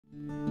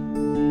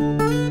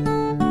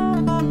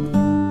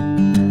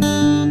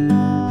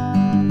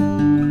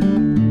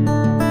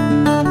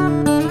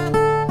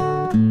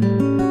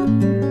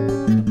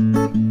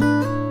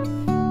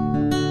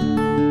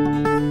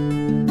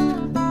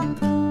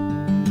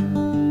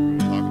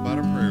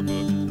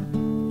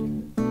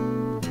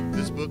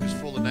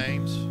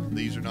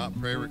not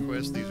prayer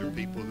requests. These are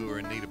people who are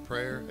in need of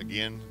prayer.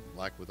 Again,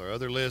 like with our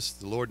other lists,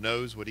 the Lord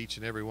knows what each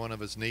and every one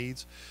of us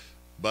needs,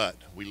 but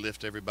we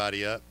lift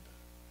everybody up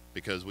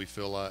because we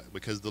feel like,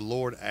 because the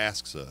Lord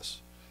asks us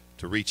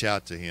to reach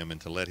out to him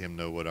and to let him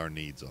know what our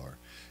needs are.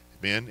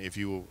 Ben, if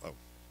you will, oh,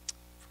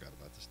 forgot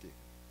about the stick.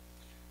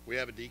 We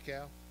have a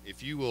decal.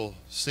 If you will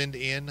send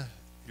in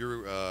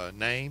your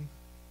name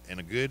and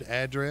a good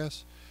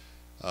address,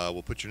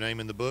 we'll put your name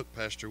in the book.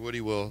 Pastor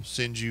Woody will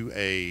send you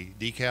a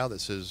decal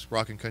that says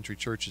Rockin Country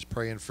Church is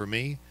praying for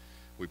me.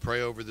 We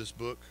pray over this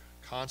book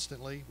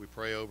constantly. We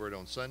pray over it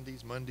on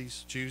Sundays,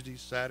 Mondays,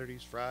 Tuesdays,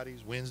 Saturdays,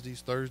 Fridays,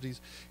 Wednesdays,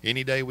 Thursdays,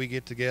 any day we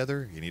get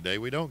together, any day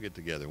we don't get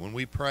together. When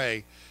we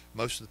pray,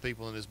 most of the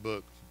people in this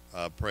book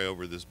pray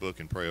over this book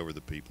and pray over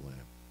the people in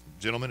it.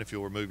 Gentlemen, if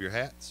you'll remove your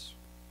hats.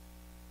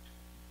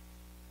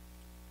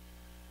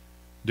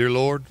 Dear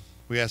Lord,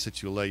 we ask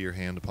that you'll lay your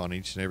hand upon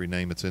each and every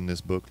name that's in this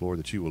book, Lord,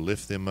 that you will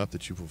lift them up,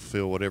 that you will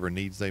fulfill whatever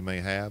needs they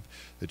may have,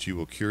 that you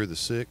will cure the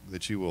sick,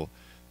 that you will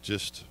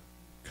just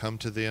come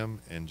to them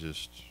and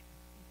just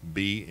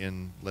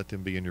let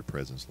them be in your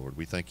presence, Lord.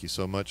 We thank you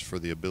so much for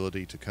the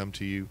ability to come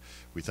to you.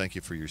 We thank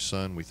you for your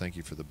Son. We thank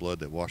you for the blood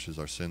that washes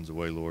our sins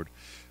away, Lord.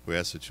 We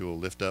ask that you'll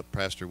lift up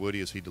Pastor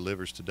Woody as he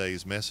delivers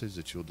today's message,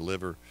 that you'll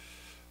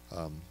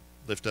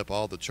lift up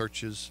all the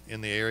churches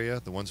in the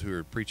area, the ones who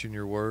are preaching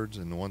your words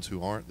and the ones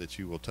who aren't, that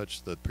you will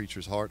touch the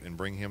preacher's heart and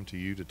bring him to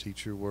you to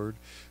teach your word.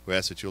 We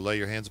ask that you'll lay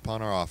your hands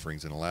upon our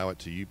offerings and allow it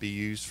to be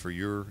used for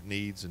your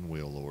needs and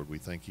will, Lord. We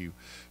thank you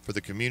for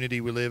the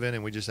community we live in,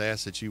 and we just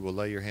ask that you will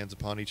lay your hands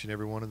upon each and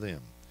every one of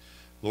them.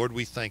 Lord,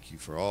 we thank you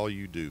for all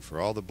you do,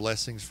 for all the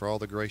blessings, for all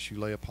the grace you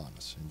lay upon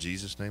us. In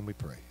Jesus' name we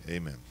pray.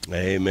 Amen.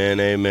 Amen,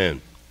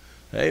 amen.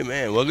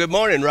 Amen. Well, good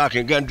morning,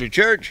 Rockin Country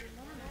Church.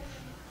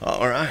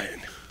 All right.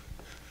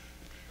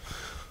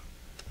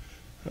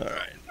 All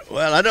right.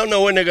 Well, I don't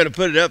know when they're going to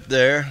put it up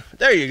there.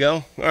 There you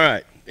go. All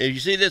right. If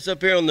you see this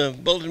up here on the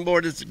bulletin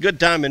board, it's a good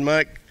timing,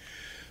 Mike.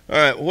 All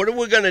right. What are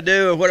we going to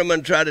do, or what I'm going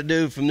to try to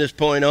do from this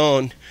point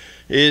on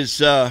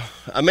is I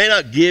may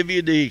not give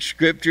you the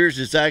scriptures.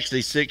 It's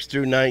actually 6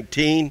 through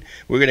 19.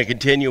 We're going to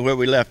continue where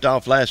we left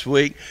off last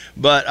week.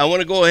 But I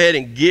want to go ahead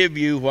and give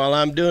you, while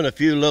I'm doing a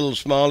few little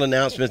small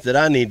announcements that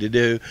I need to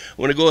do,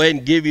 I want to go ahead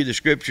and give you the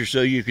scripture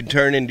so you can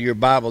turn into your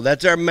Bible.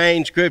 That's our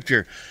main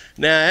scripture.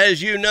 Now,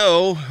 as you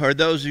know, or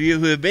those of you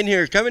who have been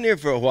here, coming here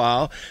for a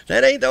while,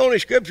 that ain't the only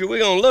scripture we're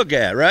going to look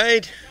at,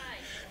 right?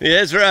 Yeah,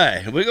 that's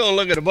right. We're going to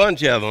look at a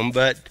bunch of them,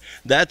 but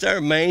that's our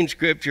main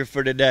scripture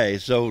for today.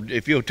 So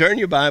if you'll turn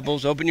your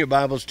Bibles, open your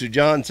Bibles to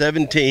John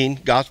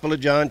 17, Gospel of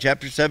John,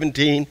 chapter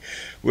 17.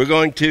 We're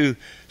going to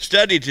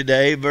study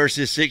today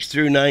verses 6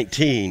 through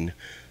 19.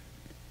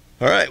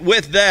 All right,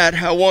 with that,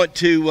 I want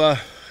to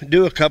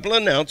do a couple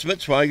of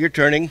announcements while you're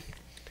turning.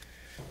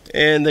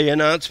 And the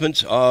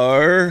announcements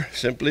are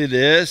simply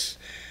this.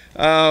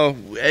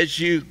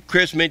 As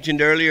Chris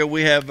mentioned earlier,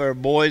 we have our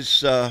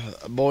boys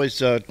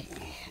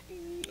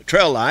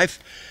trail life,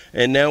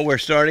 and now we're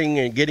starting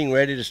and getting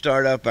ready to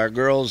start up our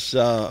girls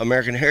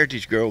American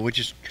Heritage Girl, which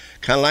is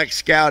kind of like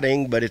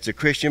scouting, but it's a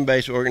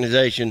Christian-based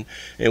organization,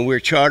 and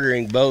we're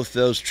chartering both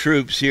those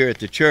troops here at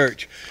the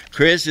church.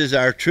 Chris is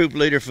our troop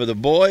leader for the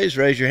boys.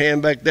 Raise your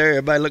hand back there.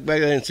 Everybody look back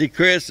there and see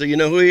Chris so you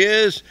know who he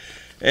is.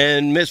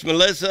 And Miss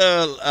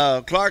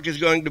Melissa Clark is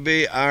going to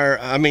be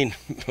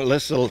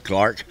Melissa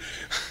Clark.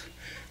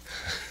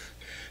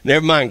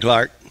 Never mind,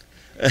 Clark.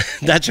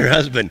 That's her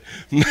husband.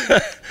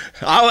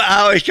 I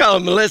always call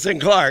him Melissa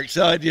and Clark,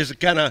 so I just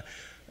kind of,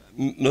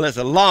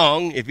 Melissa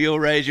Long, if you'll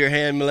raise your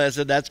hand,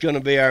 Melissa, that's going to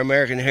be our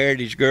American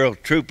Heritage Girl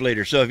troop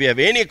leader. So if you have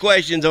any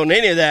questions on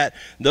any of that,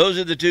 those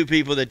are the two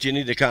people that you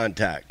need to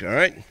contact, all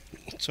right?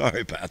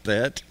 Sorry about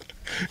that.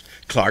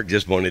 Clark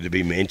just wanted to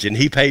be mentioned.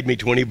 He paid me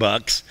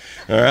 $20,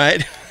 all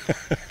right?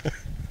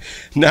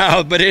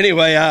 No, but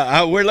anyway,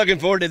 we're looking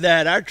forward to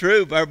that.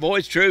 Our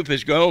boys' troop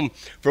has grown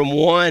from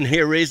 1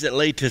 here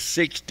recently to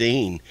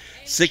 16.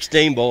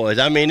 16 boys.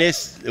 I mean,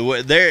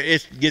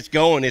 it gets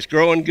going. It's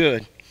growing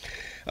good.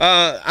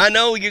 I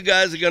know you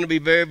guys are going to be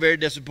very, very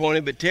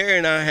disappointed, but Terry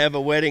and I have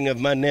a wedding of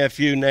my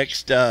nephew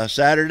next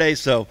Saturday,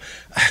 so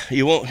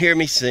you won't hear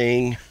me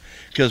sing,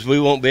 because we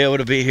won't be able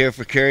to be here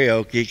for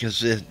karaoke because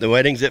the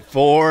wedding's at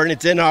 4 and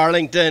it's in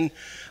Arlington.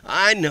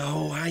 I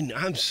know,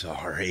 I'm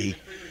sorry.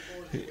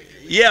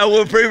 Yeah,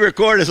 we'll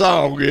pre-record a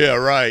song. Yeah,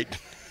 right.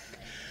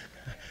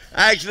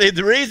 Actually,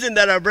 the reason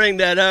that I bring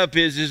that up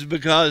is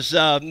because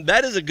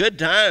that is a good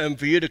time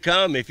for you to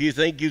come if you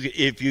think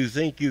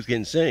you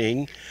can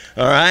sing,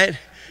 all right?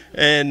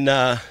 And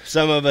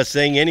some of us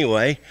sing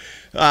anyway.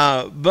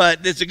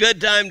 But it's a good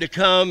time to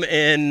come,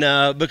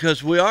 and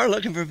because we are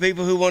looking for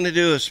people who want to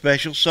do a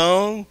special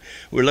song.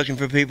 We're looking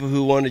for people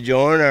who want to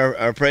join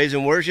our praise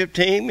and worship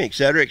team, et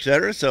cetera, et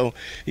cetera. So,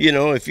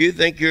 if you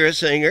think you're a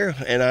singer,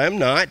 and I'm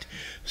not,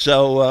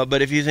 so,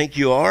 but if you think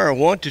you are or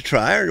want to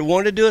try or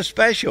want to do a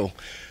special,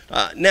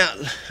 now,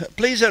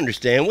 please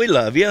understand, we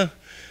love you,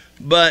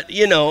 but,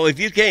 if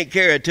you can't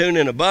carry a tune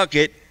in a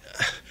bucket,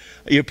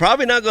 you're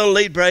probably not going to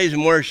lead praise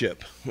and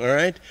worship, all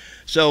right?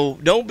 So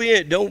don't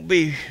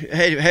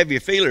have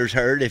your feelers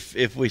hurt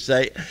if we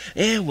say,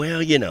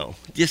 well,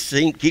 just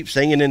keep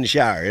singing in the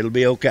shower. It'll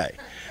be okay.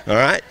 All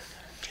right.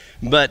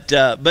 But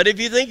if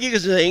you think you can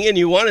sing and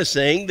you want to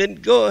sing, then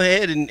go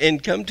ahead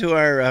and come to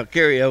our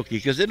karaoke,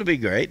 because it'll be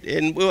great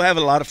and we'll have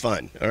a lot of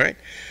fun. All right.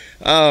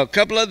 A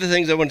couple other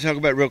things I want to talk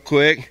about real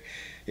quick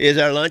is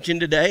our luncheon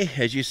today.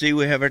 As you see,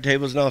 we have our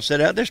tables and all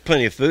set out. There's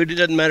plenty of food. It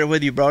doesn't matter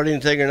whether you brought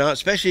anything or not,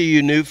 especially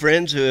you new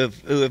friends who have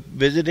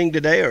visiting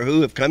today or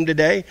who have come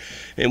today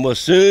and will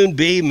soon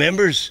be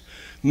members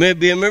of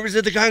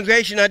the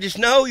congregation. I just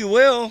know you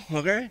will.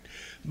 Okay.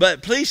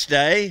 But please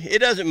stay. It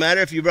doesn't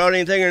matter if you brought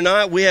anything or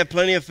not. We have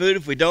plenty of food.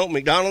 If we don't,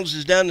 McDonald's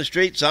is down the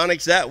street,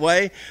 Sonic's that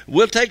way.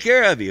 We'll take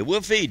care of you.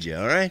 We'll feed you,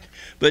 all right?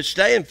 But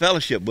stay in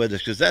fellowship with us,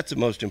 because that's the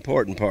most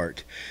important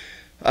part.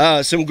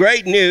 Some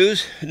great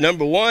news.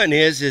 Number one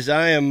is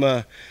I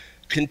am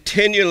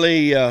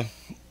continually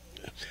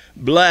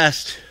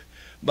blessed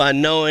by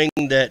knowing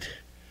that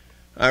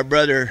our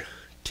brother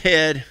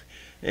Ted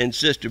and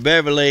Sister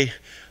Beverly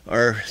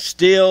are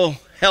still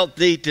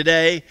healthy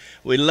today.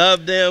 We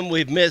love them.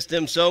 We've missed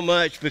them so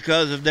much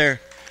because of their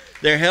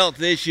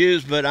health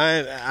issues, but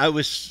I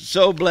was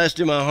so blessed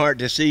in my heart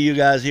to see you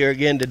guys here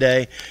again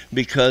today,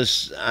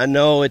 because I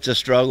know it's a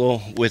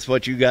struggle with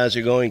what you guys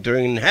are going through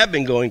and have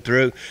been going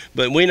through,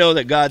 but we know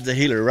that God's the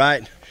healer,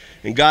 right?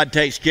 And God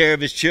takes care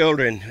of his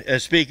children.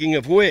 Speaking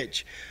of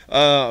which,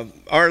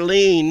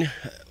 Arlene,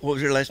 what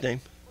was her last name?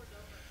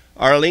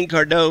 Arlene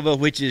Cordova,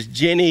 which is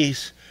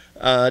Jenny's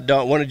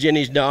one of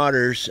Jenny's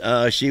daughters.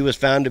 She was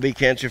found to be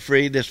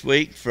cancer-free this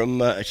week.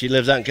 She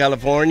lives out in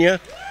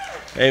California.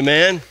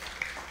 Amen.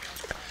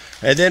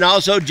 And then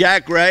also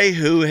Jack Ray,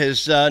 who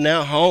is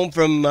now home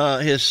from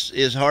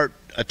his heart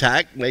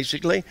attack,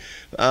 basically,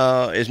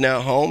 is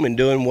now home and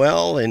doing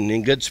well and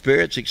in good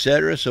spirits,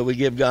 etc. So we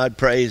give God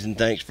praise and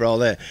thanks for all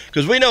that,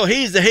 because we know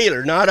he's the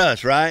healer, not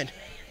us, right?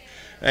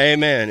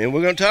 Amen. And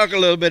we're going to talk a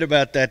little bit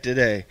about that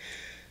today.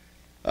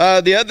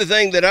 The other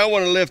thing that I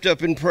want to lift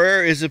up in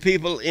prayer is the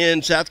people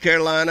in South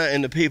Carolina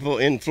and the people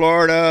in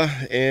Florida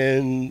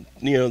and,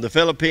 the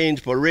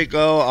Philippines, Puerto Rico,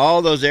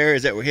 all those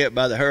areas that were hit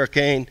by the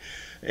hurricane,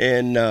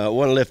 and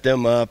want to lift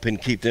them up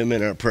and keep them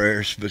in our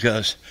prayers,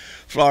 because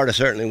Florida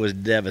certainly was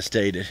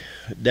devastated.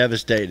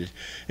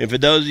 And for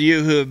those of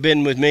you who have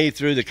been with me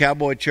through the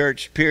Cowboy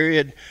Church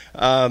period,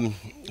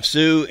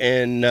 Sue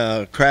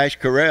and Crash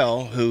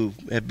Carell, who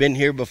have been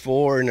here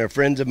before and are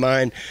friends of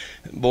mine,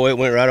 boy, it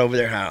went right over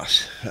their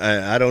house.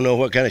 I don't know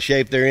what kind of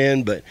shape they're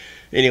in, but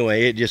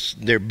anyway,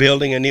 they're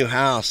building a new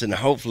house, and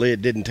hopefully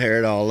it didn't tear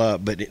it all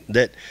up, but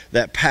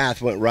that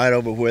path went right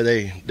over where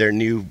their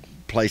new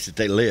place that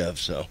they live.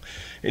 So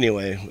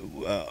anyway,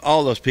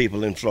 all those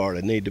people in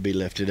Florida need to be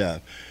lifted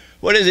up.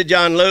 What is it,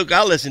 John Luke?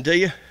 I'll listen to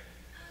you.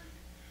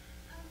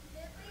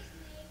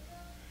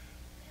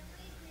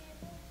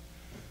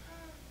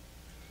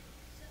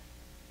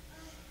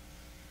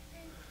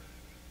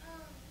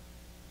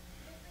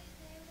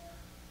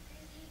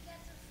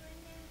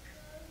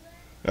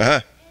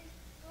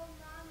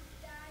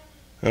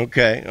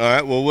 Okay. All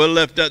right. Well, we'll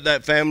lift up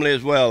that family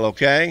as well.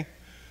 Okay.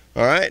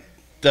 All right.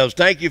 So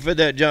thank you for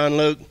that, John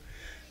Luke.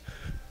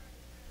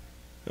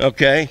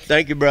 Okay.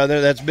 Thank you,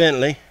 brother. That's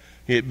Bentley.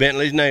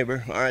 Bentley's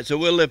neighbor. All right. So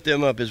we'll lift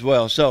them up as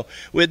well. So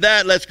with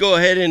that, let's go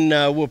ahead and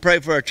we'll pray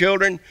for our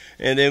children,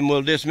 and then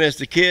we'll dismiss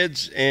the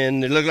kids.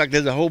 And it looks like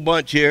there's a whole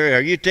bunch here.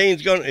 If you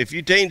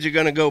teens are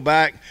going to go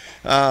back,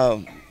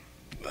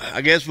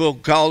 I guess we'll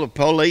call the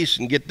police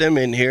and get them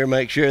in here,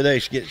 make sure they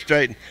get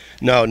straight.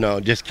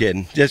 No, just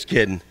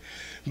kidding.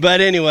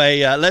 But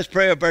anyway, let's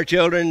pray up our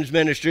children's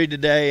ministry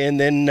today, and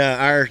then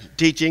our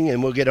teaching,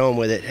 and we'll get on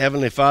with it.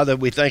 Heavenly Father,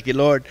 we thank you,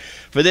 Lord,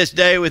 for this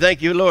day. We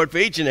thank you, Lord, for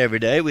each and every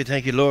day. We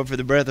thank you, Lord, for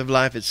the breath of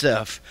life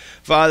itself.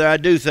 Father, I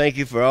do thank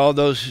you for all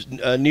those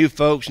new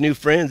folks, new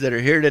friends that are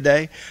here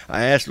today.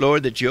 I ask,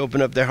 Lord, that you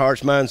open up their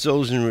hearts, minds,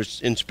 souls,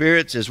 and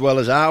spirits, as well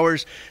as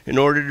ours, in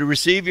order to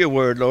receive your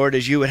word, Lord,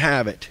 as you would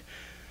have it.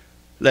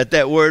 Let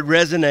that word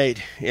resonate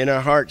in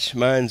our hearts,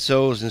 minds,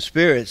 souls, and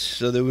spirits,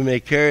 so that we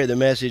may carry the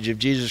message of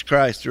Jesus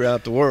Christ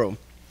throughout the world.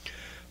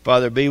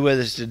 Father, be with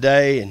us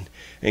today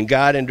and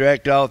guide and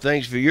direct all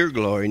things for your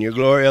glory and your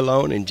glory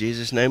alone. In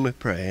Jesus' name we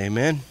pray.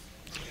 Amen.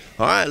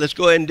 All right, let's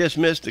go ahead and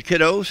dismiss the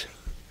kiddos.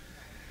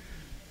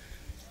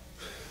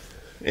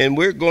 And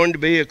we're going to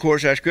be, of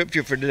course, our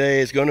scripture for today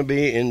is going to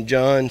be in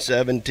John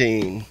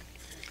 17.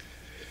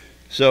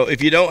 So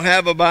if you don't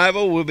have a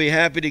Bible, we'll be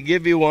happy to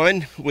give you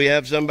one. We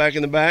have some back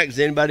in the back. Does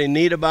anybody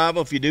need a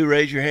Bible? If you do,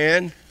 raise your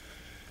hand.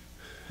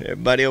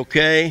 Everybody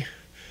okay?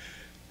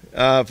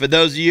 For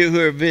those of you who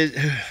are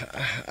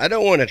I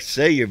don't want to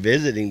say you're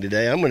visiting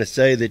today. I'm going to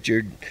say that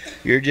you're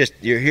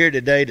here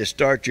today to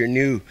start your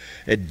new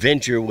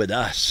adventure with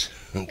us,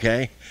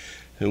 okay?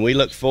 And we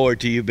look forward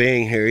to you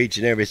being here each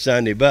and every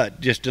Sunday. But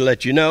just to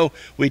let you know,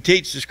 we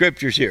teach the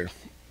scriptures here.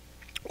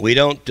 I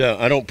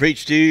don't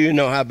preach to you,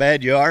 know how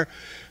bad you are,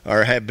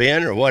 or have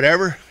been, or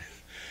whatever.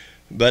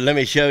 But let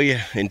me show you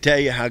and tell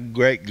you how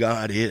great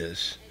God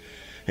is.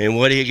 And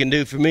what he can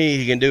do for me,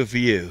 he can do for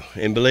you.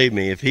 And believe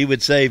me, if he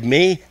would save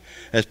me,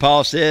 as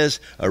Paul says,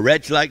 a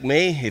wretch like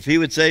me, if he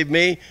would save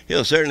me,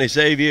 he'll certainly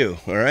save you,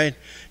 all right?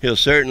 He'll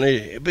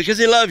certainly, because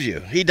he loves you.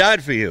 He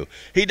died for you.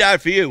 He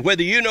died for you.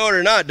 Whether you know it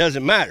or not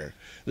doesn't matter.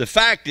 The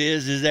fact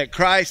is that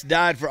Christ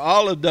died for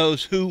all of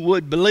those who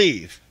would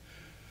believe,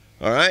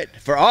 all right?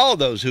 For all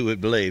those who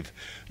would believe.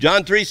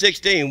 John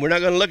 3:16, we're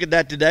not going to look at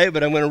that today,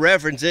 but I'm going to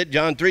reference it.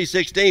 John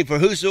 3:16, for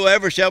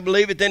whosoever shall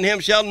believeth in him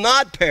shall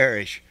not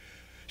perish,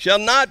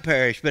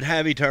 but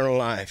have eternal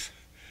life.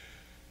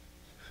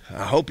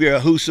 I hope you're a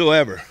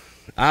whosoever.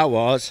 I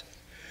was.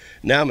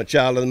 Now I'm a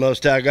child of the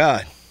Most High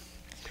God.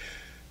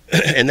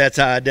 And that's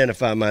how I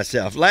identify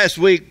myself. Last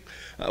week,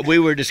 we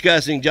were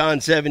discussing John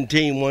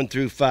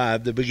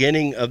 17:1-5, the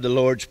beginning of the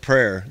Lord's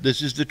Prayer.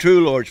 This is the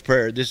true Lord's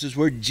Prayer. This is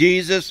where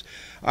Jesus,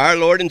 our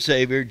Lord and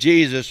Savior,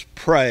 Jesus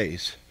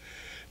prays.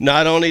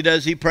 Not only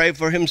does he pray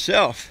for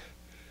himself,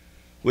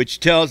 which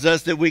tells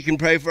us that we can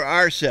pray for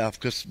ourselves,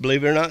 because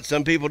believe it or not,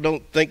 some people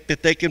don't think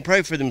that they can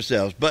pray for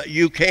themselves, but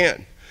you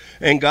can.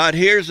 And God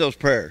hears those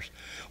prayers.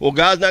 Well,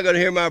 God's not going to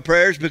hear my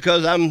prayers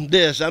because I'm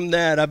this, I'm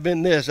that, I've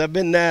been this, I've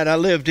been that, I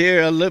lived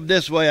here, I lived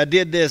this way, I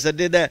did this, I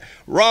did that.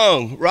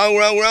 Wrong, wrong,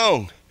 wrong,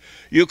 wrong.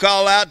 You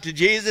call out to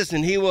Jesus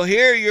and he will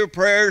hear your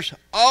prayers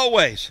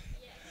always.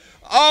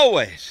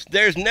 Always.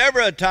 There's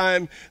never a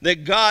time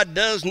that God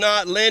does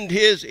not lend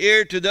his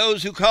ear to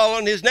those who call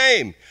on his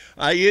name.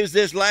 I used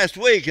this last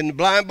week, and the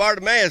blind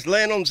Bartimaeus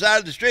laying on the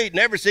side of the street,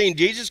 never seen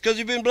Jesus because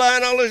he'd been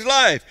blind all his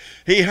life.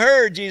 He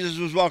heard Jesus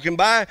was walking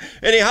by,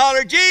 and he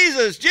hollered,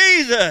 Jesus,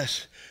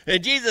 Jesus.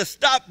 And Jesus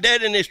stopped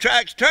dead in his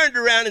tracks, turned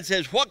around and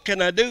says, what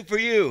can I do for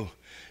you?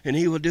 And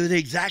he will do the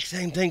exact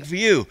same thing for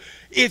you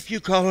if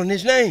you call on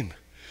his name.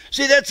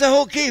 See, that's the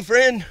whole key,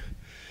 friend.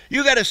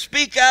 You got to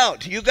speak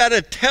out. You got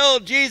to tell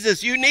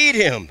Jesus you need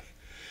him.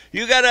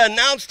 You got to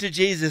announce to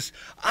Jesus,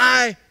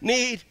 I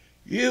need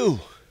you.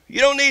 You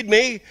don't need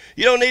me.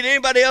 You don't need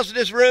anybody else in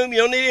this room. You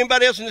don't need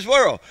anybody else in this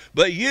world.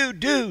 But you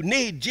do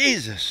need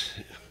Jesus.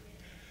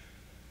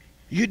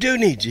 You do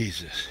need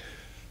Jesus.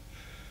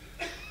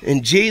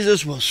 And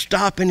Jesus will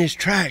stop in his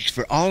tracks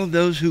for all of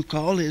those who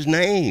call his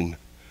name.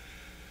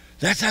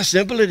 That's how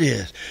simple it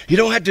is. You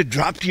don't have to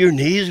drop to your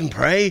knees and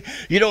pray.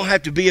 You don't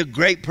have to be a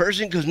great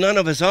person, because none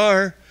of us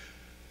are.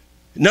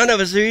 None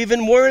of us are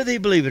even worthy,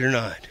 believe it or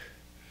not.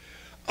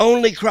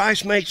 Only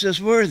Christ makes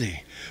us worthy.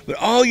 But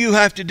all you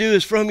have to do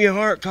is from your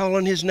heart call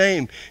on his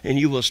name, and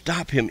you will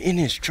stop him in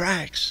his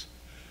tracks.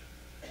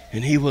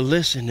 And he will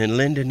listen and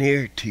lend an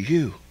ear to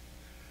you.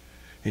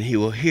 And he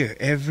will hear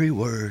every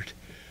word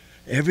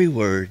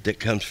that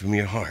comes from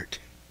your heart.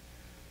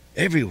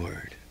 Every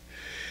word.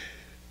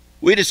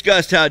 We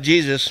discussed how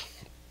Jesus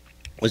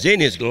was in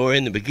his glory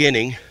in the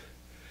beginning,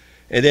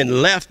 and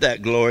then left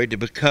that glory to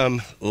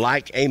become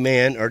like a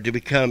man, or to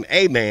become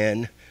a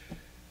man,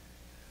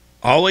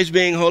 always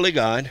being holy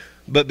God,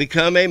 but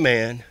become a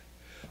man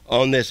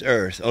on this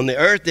earth. On the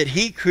earth that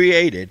he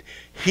created,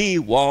 he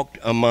walked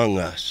among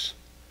us.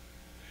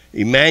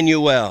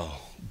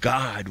 Emmanuel,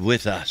 God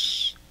with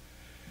us,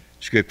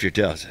 Scripture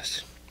tells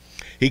us.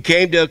 He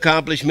came to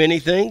accomplish many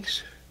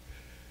things.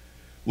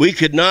 We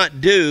could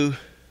not do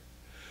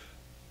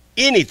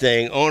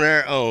anything on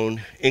our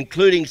own,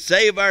 including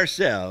save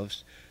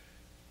ourselves,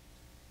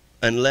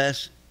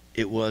 unless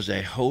it was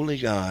a holy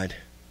God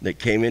that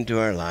came into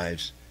our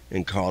lives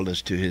and called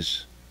us to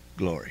his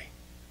glory.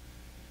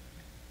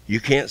 You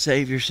can't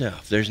save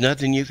yourself. There's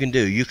nothing you can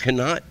do. You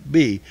cannot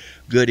be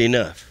good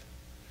enough.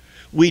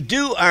 We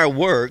do our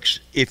works,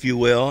 if you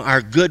will,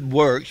 our good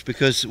works,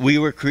 because we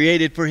were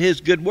created for his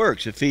good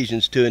works,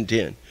 Ephesians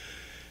 2:10.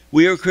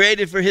 We were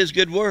created for his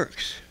good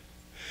works,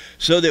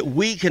 so that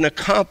we can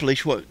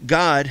accomplish what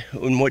God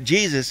and what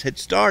Jesus had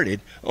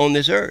started on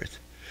this earth.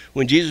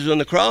 When Jesus was on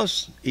the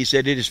cross, he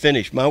said, it is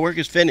finished. My work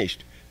is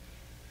finished.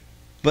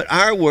 But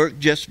our work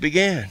just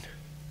began.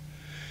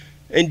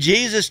 And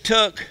Jesus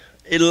took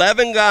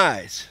 11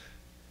 guys.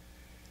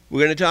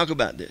 We're going to talk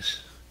about this.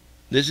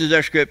 This is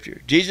our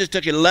scripture. Jesus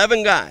took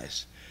 11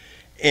 guys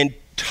and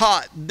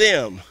taught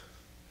them,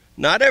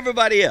 not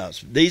everybody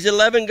else, these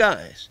 11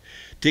 guys,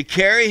 to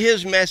carry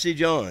his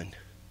message on.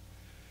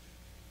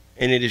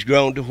 And it has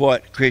grown to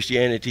what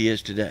Christianity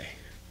is today.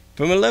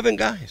 From 11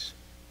 guys.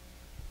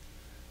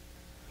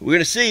 We're going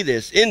to see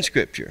this in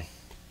Scripture.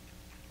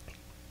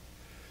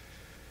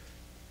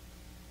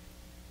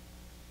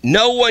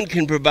 No one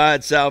can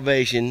provide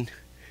salvation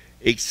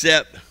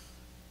except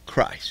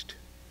Christ,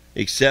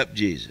 except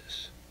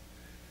Jesus.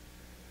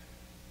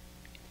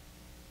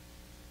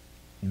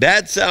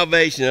 That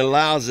salvation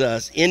allows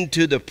us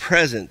into the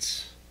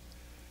presence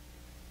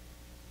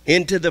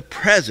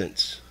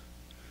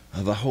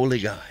of a holy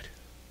God.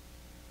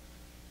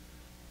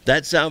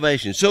 That's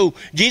salvation. So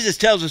Jesus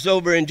tells us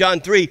over in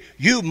John 3,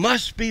 you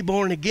must be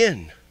born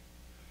again.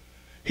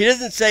 He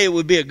doesn't say it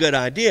would be a good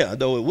idea,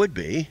 though it would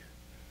be.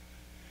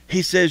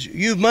 He says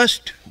you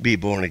must be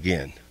born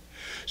again.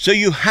 So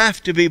you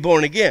have to be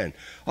born again.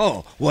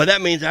 Oh, well,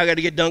 that means I got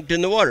to get dunked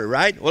in the water,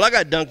 right? Well, I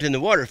got dunked in the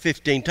water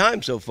 15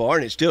 times so far,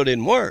 and it still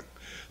didn't work.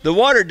 The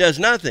water does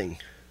nothing.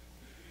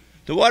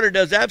 The water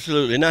does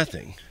absolutely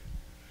nothing.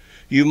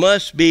 You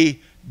must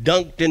be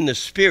dunked in the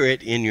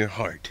Spirit in your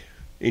heart,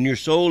 in your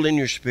soul, in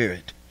your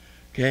spirit.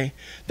 Okay?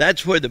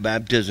 That's where the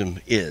baptism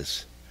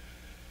is.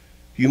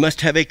 You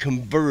must have a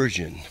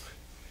conversion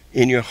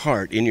in your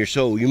heart, in your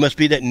soul. You must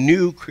be that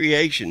new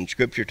creation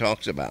Scripture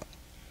talks about.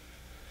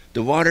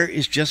 The water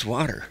is just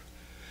water.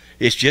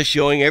 It's just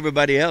showing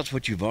everybody else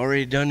what you've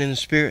already done in the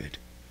Spirit.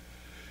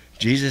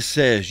 Jesus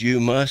says you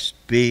must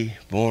be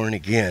born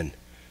again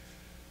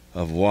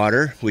of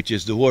water, which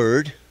is the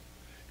Word.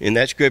 In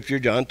that Scripture,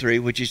 John 3,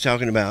 which he's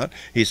talking about,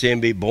 he's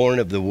saying be born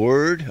of the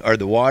Word, or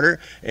the water,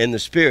 and the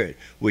Spirit,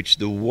 which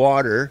the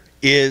water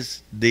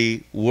is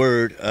the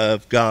Word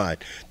of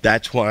God.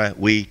 That's why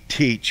we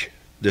teach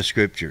the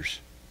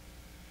Scriptures,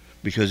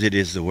 because it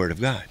is the Word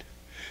of God.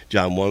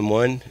 John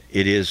 1:1,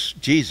 it is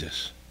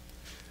Jesus.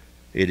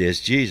 It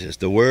is Jesus.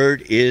 The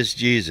Word is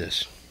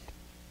Jesus.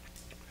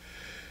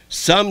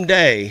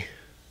 Someday,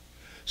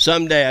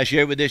 I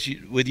shared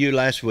with you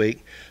last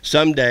week,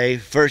 someday,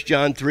 1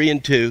 John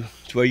 3:2,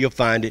 it's where you'll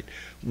find it,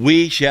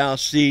 we shall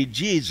see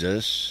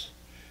Jesus.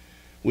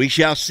 We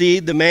shall see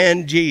the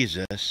man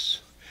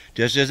Jesus.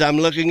 Just as I'm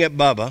looking at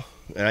Bubba,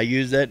 and I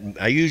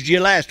used you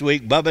last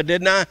week, Bubba,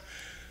 didn't I?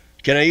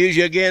 Can I use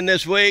you again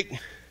this week?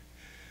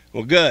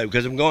 Well, good,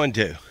 because I'm going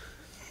to.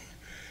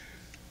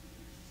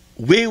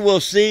 We will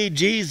see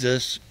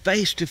Jesus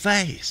face to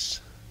face.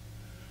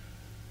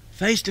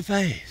 Face to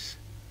face.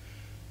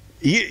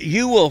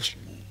 You will,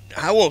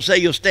 I won't say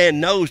you'll stand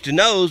nose to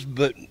nose,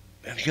 but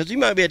because you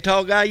might be a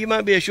tall guy, you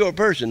might be a short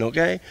person,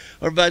 okay?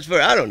 Or vice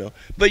versa, I don't know.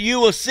 But you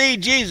will see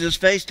Jesus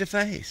face to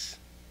face.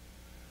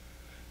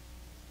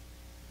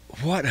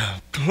 What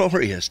a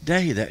glorious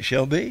day that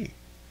shall be.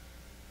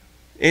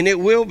 And it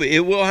will be.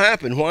 It will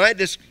happen. Why?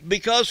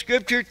 Because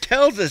Scripture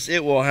tells us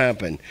it will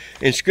happen.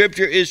 And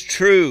Scripture is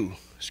true.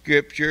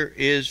 Scripture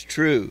is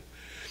true.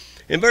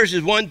 In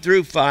verses 1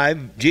 through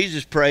 5,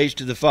 Jesus prays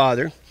to the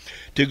Father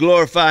to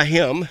glorify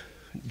him,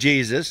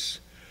 Jesus,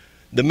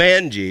 the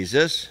man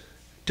Jesus,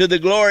 to the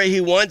glory he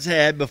once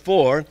had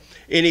before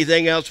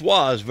anything else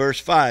was. Verse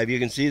 5, you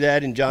can see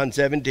that in John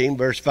 17,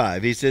 verse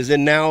 5. He says,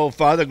 and now, O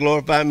Father,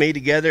 glorify me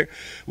together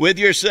with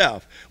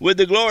yourself, with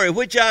the glory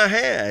which I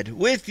had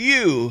with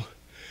you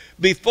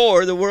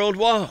before the world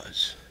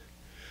was.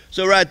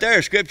 So right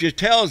there, Scripture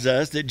tells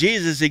us that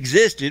Jesus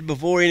existed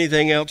before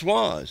anything else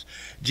was.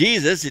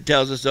 Jesus, it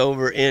tells us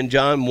over in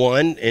John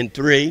 1 and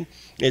 3,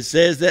 it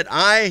says that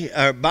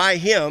by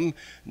him,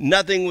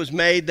 nothing was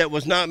made that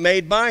was not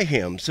made by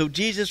him. So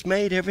Jesus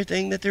made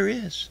everything that there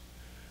is.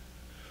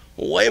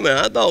 Well, wait a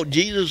minute, I thought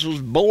Jesus was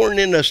born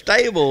in a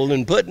stable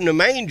and put in a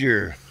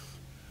manger.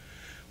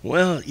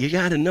 Well, you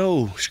got to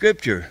know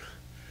Scripture.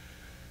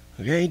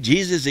 Okay,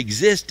 Jesus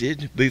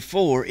existed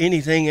before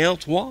anything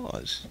else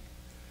was,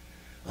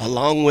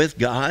 along with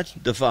God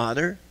the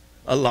Father,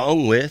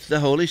 along with the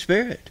Holy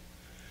Spirit.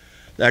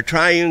 Our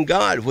triune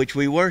God, which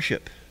we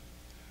worship.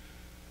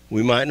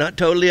 We might not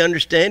totally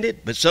understand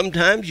it, but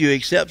sometimes you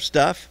accept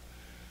stuff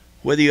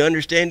whether you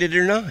understand it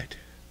or not.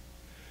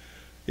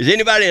 Is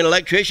anybody an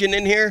electrician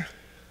in here?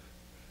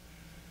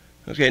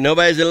 Okay,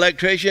 nobody's an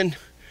electrician?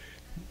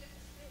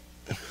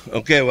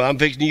 Okay, well, I'm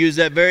fixing to use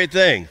that very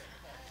thing.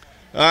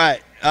 All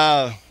right.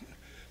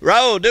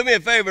 Raul, do me a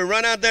favor.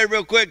 Run out there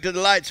real quick to the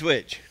light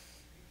switch.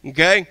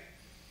 Okay?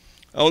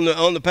 On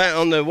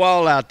the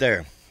wall out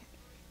there.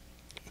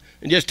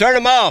 And just turn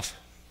them off.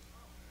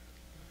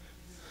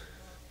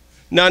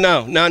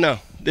 No.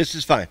 This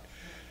is fine.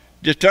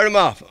 Just turn them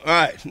off. All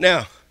right.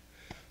 Now,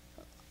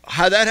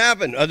 how'd that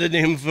happen other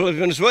than him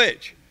flipping the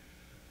switch?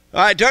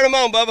 All right, turn them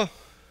on, Bubba.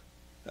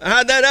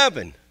 How'd that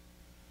happen?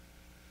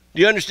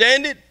 Do you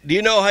understand it? Do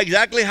you know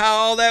exactly how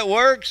all that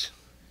works?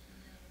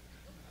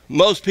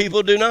 Most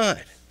people do not.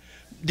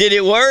 Did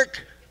it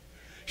work?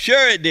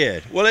 Sure it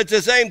did. Well, it's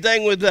the same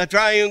thing with the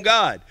triune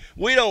God.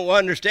 We don't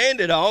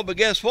understand it all, but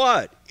guess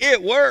what?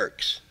 It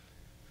works.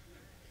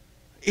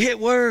 It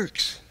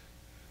works.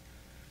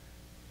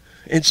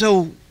 And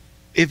so,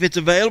 if it's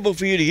available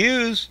for you to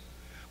use,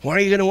 why are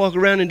you going to walk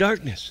around in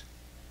darkness?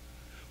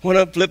 Why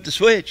not flip the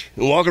switch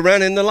and walk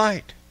around in the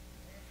light?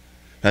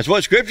 That's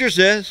what Scripture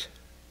says.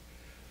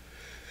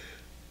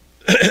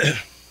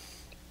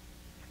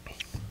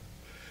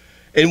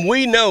 And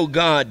we know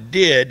God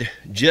did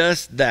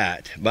just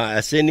that by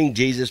ascending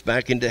Jesus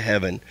back into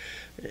heaven.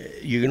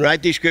 You can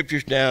write these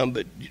scriptures down,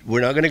 but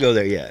we're not going to go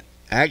there yet.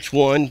 Acts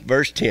 1,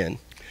 verse 10,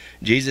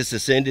 Jesus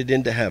ascended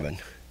into heaven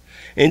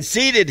and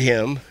seated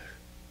him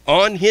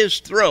on his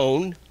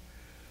throne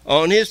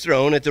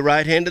at the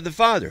right hand of the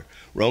Father.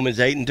 Romans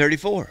 8 and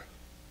 34.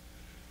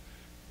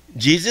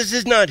 Jesus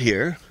is not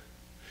here.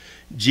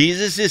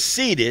 Jesus is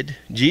seated.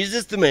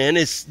 Jesus the man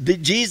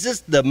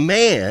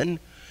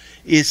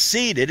is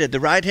seated at the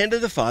right hand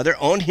of the Father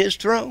on his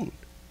throne.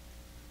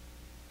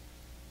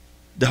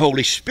 The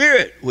Holy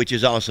Spirit, which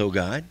is also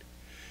God,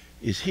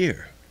 is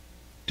here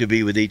to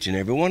be with each and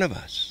every one of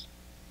us.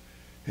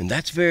 And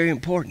that's very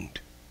important.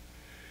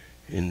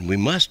 And we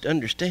must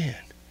understand,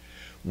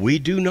 we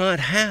do not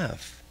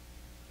have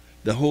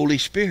the Holy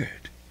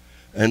Spirit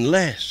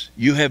unless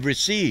you have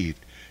received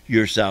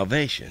your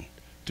salvation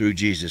through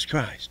Jesus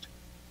Christ.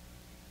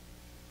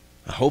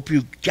 I hope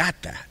you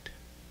got that.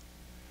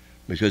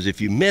 Because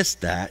if you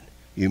missed that,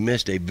 you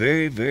missed a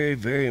very, very,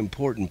 very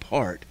important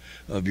part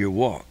of your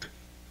walk.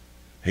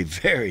 A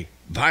very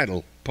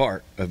vital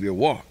part of your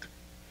walk.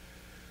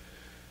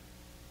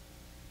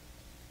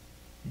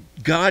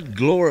 God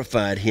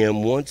glorified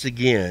him once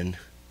again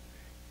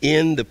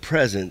in the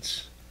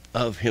presence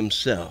of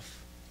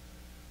himself,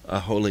 a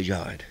holy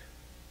God.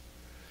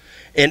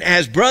 And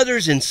as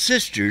brothers and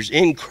sisters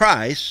in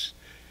Christ,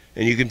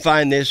 and you can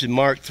find this in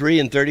Mark 3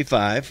 and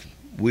 35,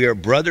 we are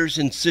brothers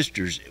and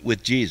sisters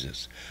with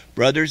Jesus.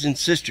 Brothers and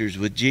sisters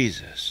with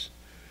Jesus.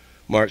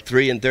 Mark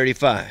 3 and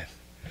 35.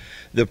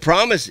 The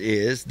promise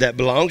is that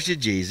belongs to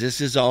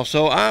Jesus is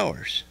also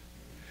ours.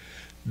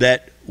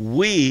 That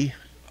we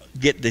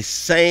get the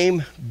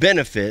same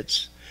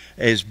benefits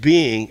as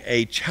being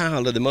a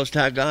child of the Most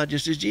High God,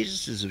 just as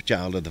Jesus is a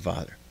child of the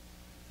Father.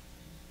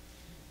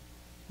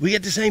 We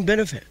get the same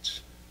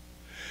benefits.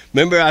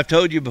 Remember, I've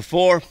told you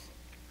before,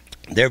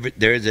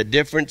 there is a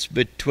difference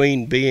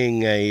between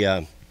being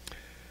a,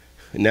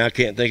 now I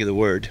can't think of the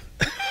word.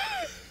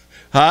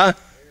 Huh?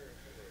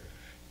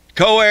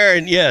 Co-heir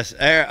and, yes,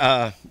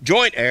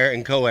 joint heir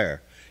and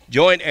co-heir.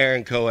 Joint heir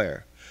and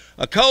co-heir.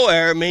 A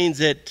co-heir means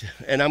that,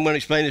 and I'm going to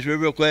explain this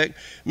real quick,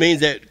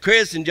 means that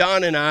Chris and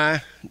John and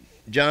I,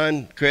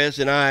 John, Chris,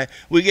 and I,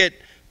 we get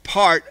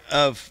part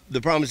of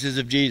the promises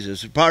of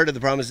Jesus, part of the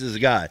promises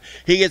of God.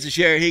 He gets a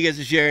share,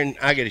 and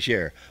I get a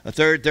share. A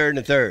third, and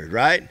a third,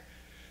 right?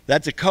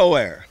 That's a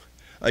co-heir.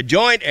 A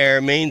joint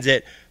heir means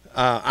that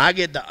I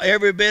get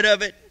every bit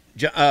of it.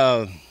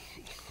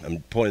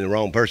 I'm pointing the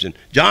wrong person.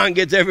 John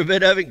gets every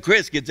bit of it,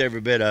 Chris gets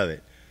every bit of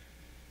it.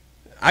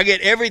 I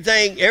get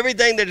everything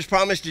that is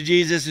promised to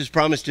Jesus is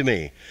promised to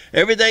me.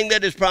 Everything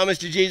that is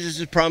promised to Jesus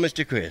is promised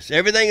to Chris.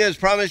 Everything that is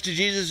promised to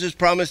Jesus is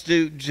promised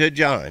to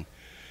John.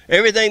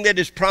 Everything that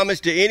is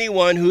promised to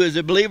anyone who is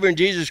a believer in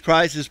Jesus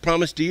Christ is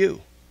promised to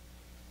you.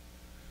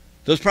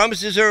 Those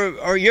promises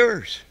are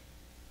yours.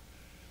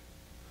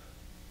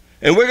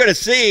 And we're going to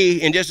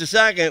see in just a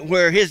second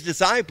where his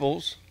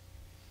disciples,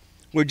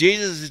 where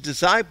Jesus'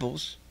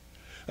 disciples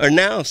are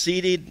now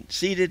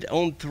seated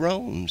on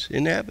thrones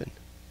in heaven.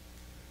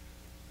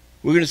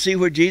 We're going to see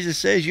where Jesus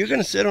says, you're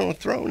going to sit on a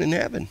throne in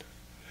heaven.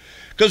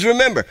 Because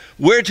remember,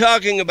 we're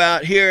talking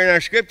about here in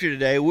our scripture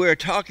today, we're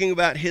talking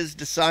about his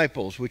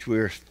disciples, which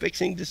we're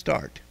fixing to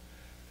start.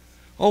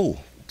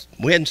 Oh,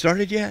 we hadn't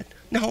started yet?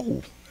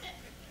 No.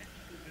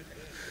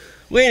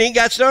 We ain't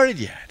got started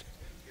yet.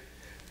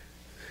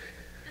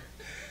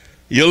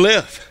 You'll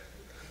live.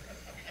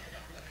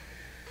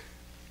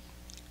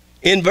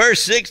 In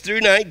verse 6 through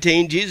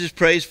 19, Jesus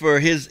prays for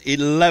his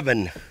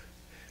 11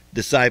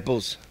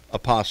 disciples,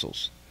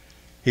 apostles.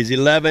 His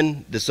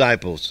 11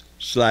 disciples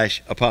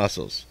 /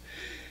 apostles.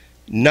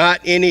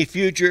 Not any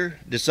future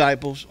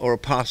disciples or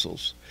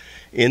apostles.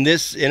 In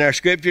our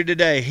scripture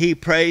today, he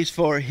prays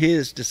for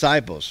his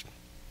disciples.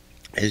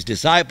 His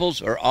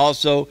disciples are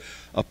also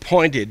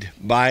appointed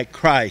by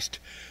Christ,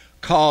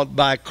 called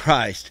by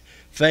Christ,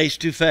 face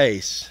to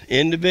face,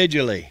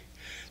 individually.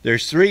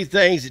 There's three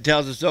things it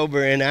tells us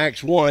over in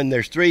Acts 1.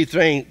 There's three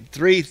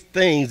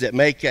things that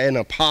make an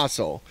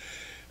apostle.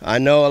 I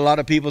know a lot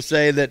of people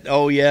say that,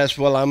 oh yes,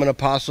 well, I'm an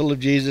apostle of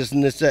Jesus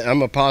and this, I'm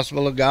an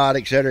apostle of God,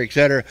 etc.,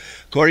 etc.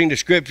 According to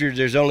scriptures,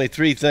 there's only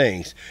three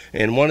things.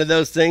 And one of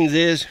those things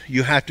is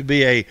you have to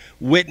be a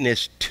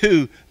witness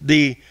to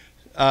the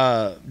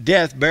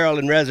death, burial,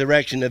 and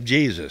resurrection of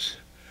Jesus.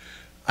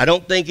 I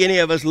don't think any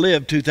of us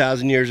lived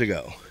 2,000 years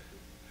ago.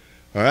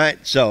 All right?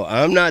 So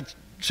I'm not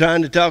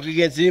trying to talk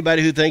against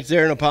anybody who thinks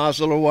they're an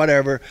apostle or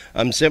whatever.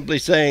 I'm simply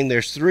saying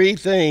there's three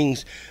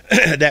things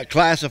that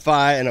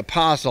classify an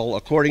apostle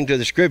according to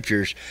the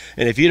scriptures.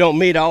 And if you don't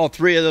meet all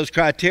three of those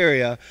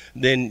criteria,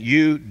 then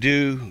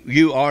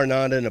you are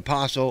not an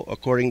apostle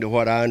according to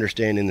what I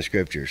understand in the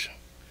scriptures.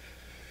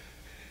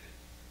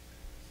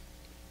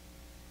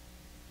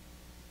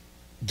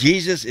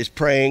 Jesus is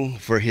praying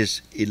for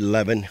his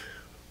 11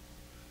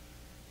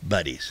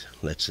 buddies,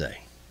 let's say.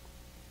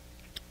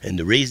 And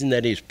the reason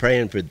that he's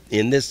praying for,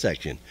 in this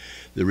section,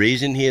 the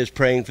reason he is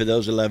praying for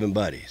those 11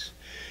 buddies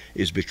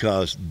is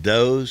because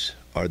those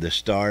are the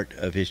start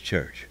of his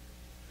church.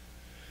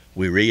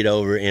 We read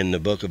over in the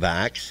book of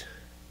Acts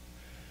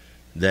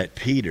that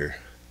Peter,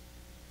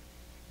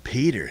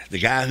 the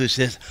guy who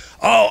says,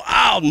 oh,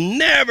 I'll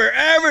never,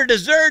 ever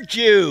desert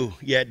you,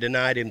 yet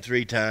denied him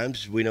 3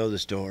 times. We know the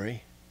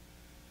story.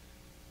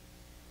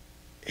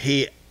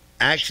 He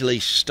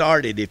actually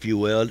started, if you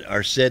will,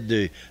 or said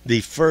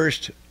the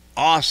first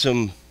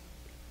awesome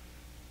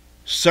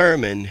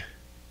sermon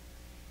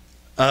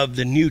of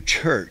the new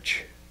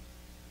church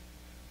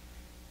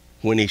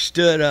when he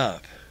stood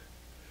up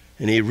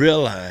and he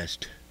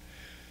realized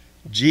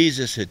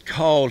Jesus had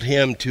called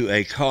him to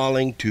a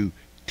calling to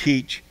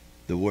teach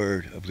the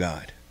Word of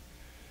God,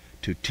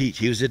 to teach.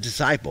 He was a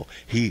disciple.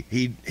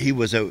 He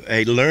was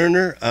a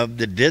learner of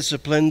the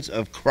disciplines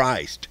of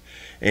Christ.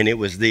 And it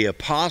was the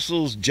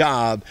apostles'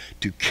 job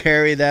to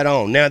carry that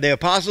on. Now, the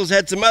apostles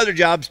had some other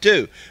jobs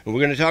too, and we're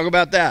going to talk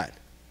about that.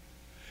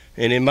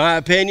 And in my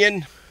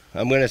opinion,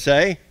 I'm going to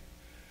say,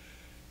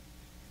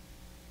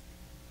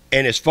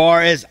 and as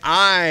far as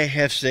I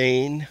have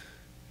seen,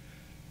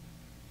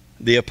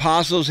 the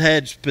apostles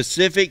had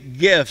specific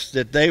gifts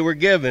that they were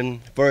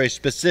given for a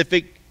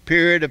specific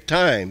period of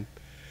time.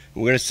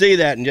 We're going to see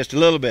that in just a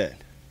little bit.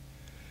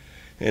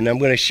 And I'm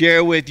going to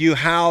share with you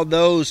how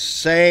those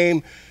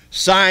same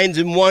signs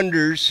and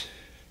wonders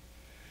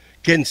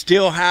can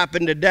still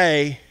happen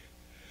today,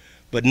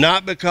 but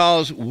not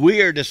because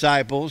we are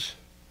disciples,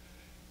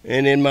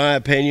 and in my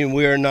opinion,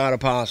 we are not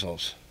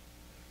apostles.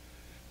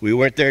 We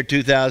weren't there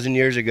 2,000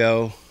 years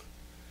ago.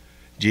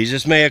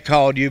 Jesus may have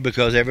called you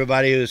because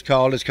everybody who is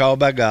called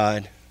by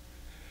God.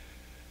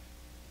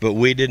 But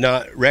we did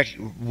not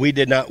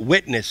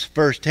witness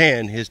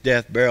firsthand his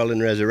death, burial,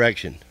 and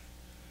resurrection.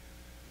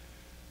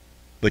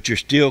 But you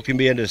still can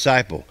be a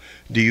disciple.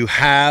 Do you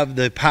have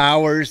the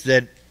powers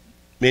that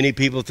many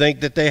people think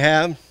that they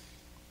have?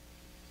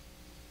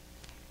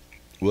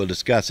 We'll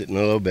discuss it in a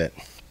little bit.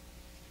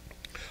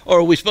 Or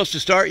are we supposed to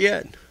start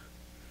yet?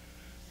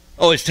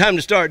 Oh, it's time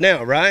to start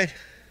now, right?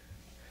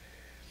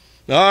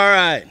 All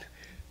right.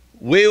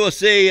 We will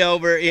see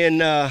over in,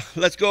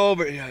 let's go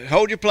over,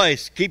 hold your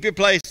place, keep your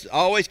place,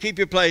 always keep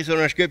your place on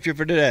our scripture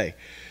for today.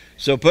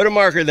 So put a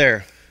marker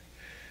there.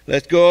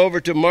 Let's go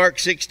over to Mark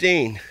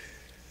 16.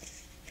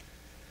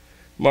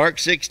 Mark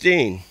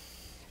 16.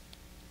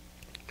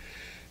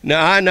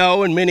 Now I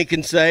know, and many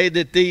can say,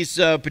 that these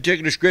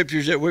particular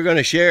scriptures that we're going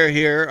to share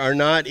here are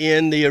not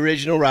in the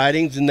original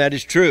writings, and that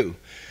is true.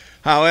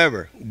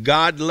 However,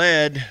 God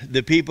led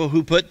the people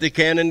who put the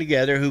canon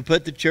together, who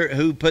put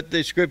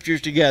the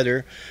scriptures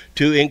together,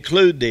 to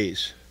include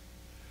these.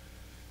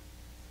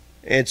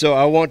 And so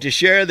I want to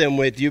share them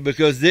with you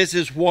because this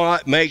is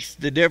what makes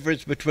the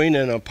difference between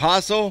an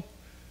apostle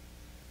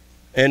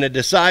and a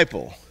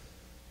disciple.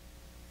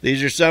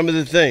 These are some of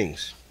the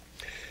things.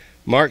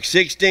 Mark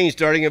 16,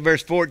 starting at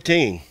verse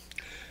 14.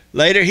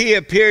 Later he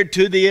appeared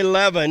to the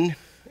 11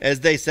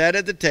 as they sat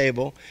at the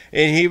table,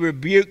 and he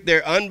rebuked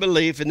their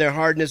unbelief and their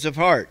hardness of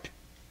heart.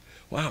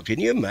 Wow, can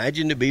you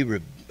imagine to be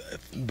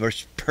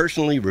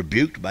personally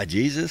rebuked by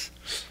Jesus?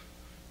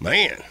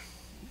 Man,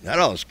 that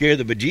ought to scare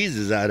the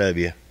bejesus out of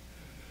you.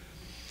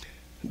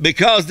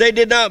 Because they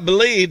did not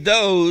believe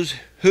those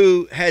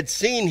who had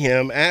seen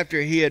him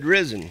after he had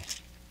risen.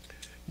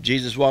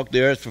 Jesus walked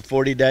the earth for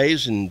 40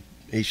 days, and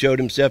he showed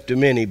himself to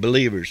many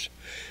believers.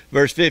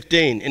 Verse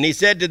 15, and he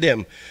said to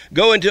them,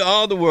 go into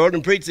all the world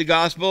and preach the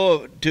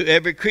gospel to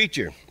every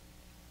creature.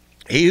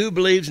 He who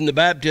believes in the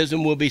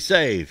baptism will be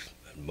saved.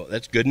 Well,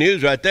 that's good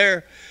news right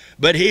there.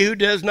 But he who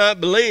does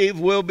not believe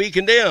will be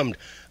condemned.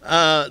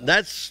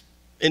 That's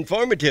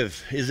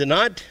informative, is it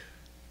not?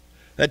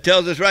 That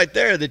tells us right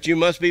there that you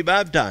must be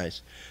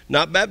baptized.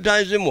 Not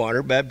baptized in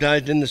water,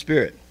 baptized in the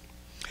Spirit.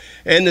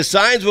 And the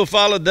signs will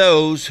follow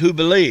those who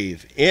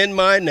believe. In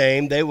my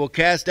name they will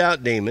cast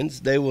out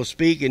demons. They will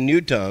speak in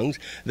new tongues.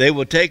 They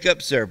will take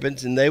up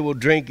serpents, and they will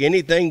drink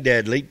anything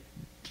deadly.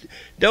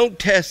 Don't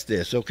test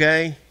this,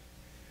 okay?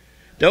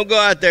 Don't go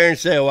out there and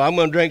say, well, I'm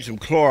going to drink some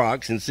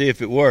Clorox and see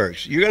if it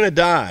works. You're going to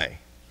die.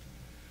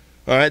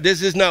 All right,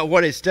 this is not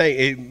what it's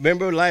saying.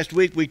 Remember last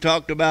week we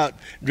talked about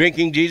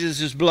drinking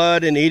Jesus'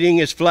 blood and eating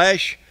his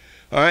flesh?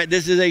 All right,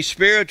 this is a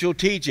spiritual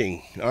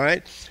teaching, all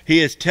right? He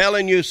is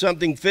telling you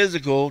something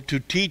physical to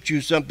teach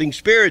you something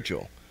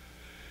spiritual.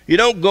 You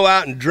don't go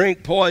out and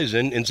drink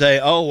poison and say,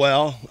 oh,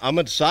 well, I'm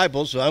a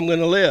disciple, so I'm going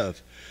to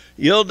live.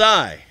 You'll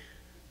die.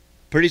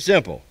 Pretty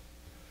simple.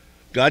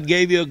 God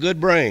gave you a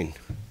good brain.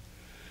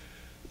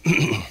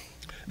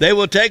 They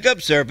will take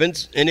up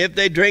serpents, and if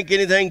they drink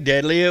anything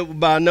deadly, it will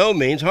by no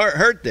means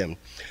hurt them.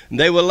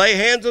 They will lay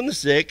hands on the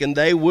sick, and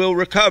they will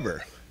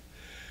recover.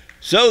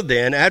 So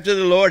then, after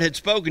the Lord had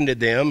spoken to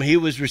them, he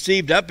was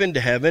received up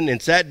into heaven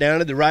and sat down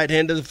at the right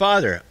hand of the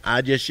Father.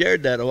 I just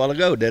shared that a while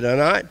ago, did I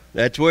not?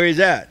 That's where he's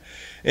at.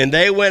 And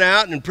they went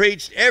out and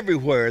preached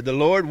everywhere, the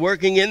Lord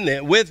working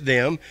with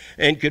them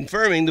and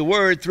confirming the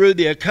word through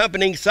the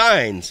accompanying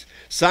signs,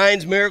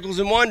 miracles,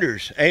 and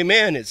wonders.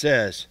 Amen, it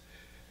says.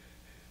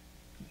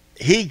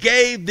 He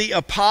gave the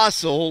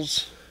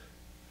apostles,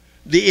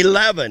 the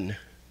 11,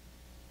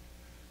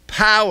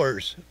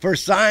 powers for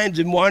signs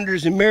and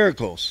wonders and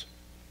miracles.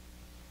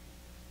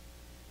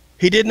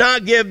 He did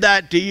not give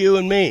that to you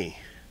and me.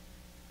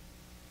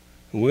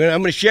 I'm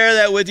going to share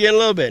that with you in a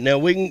little bit. Now,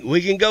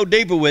 we can go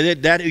deeper with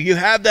it. That you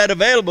have that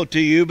available to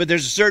you, but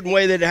there's a certain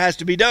way that it has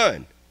to be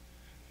done.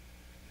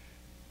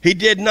 He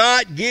did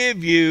not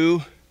give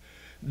you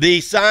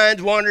the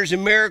signs, wonders,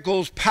 and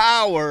miracles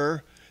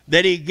power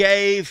that he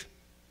gave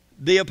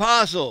the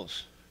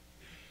apostles.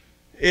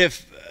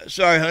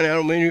 Sorry, honey, I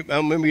don't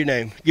remember your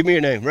name. Give me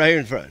your name right here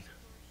in front.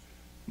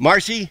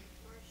 Marcia.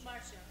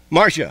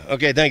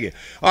 Okay, thank you.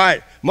 All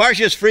right,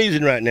 Marcia's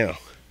freezing right now.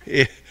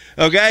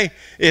 Okay?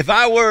 If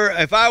I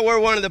were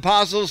one of the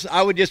apostles,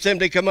 I would just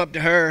simply come up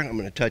to her, I'm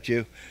going to touch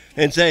you,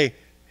 and say,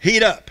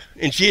 heat up.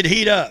 And she'd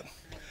heat up.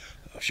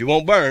 She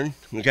won't burn,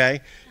 okay?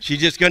 She's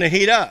just going to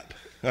heat up,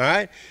 all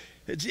right?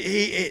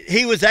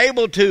 He was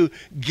able to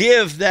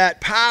give that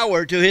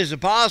power to his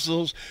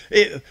apostles.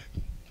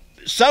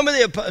 Some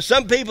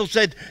people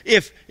said,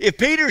 if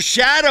Peter's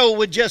shadow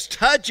would just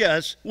touch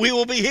us, we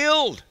will be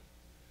healed.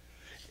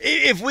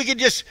 If we could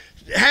just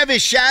have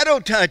his shadow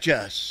touch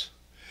us.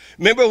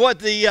 Remember what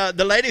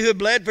the lady who had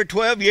bled for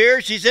 12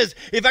 years, she says,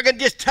 if I can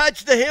just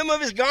touch the hem of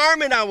his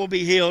garment, I will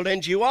be healed.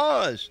 And she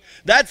was.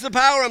 That's the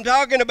power I'm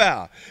talking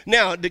about.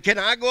 Now, can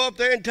I go up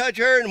there and touch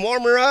her and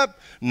warm her up?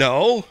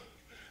 No.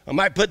 I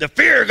might put the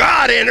fear of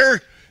God in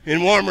her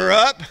and warm her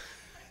up,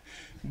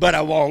 but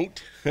I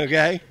won't,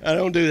 okay? I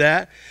don't do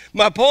that.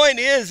 My point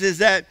is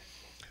that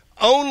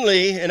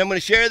only, and I'm going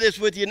to share this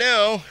with you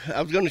now,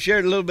 I was going to share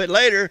it a little bit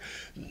later,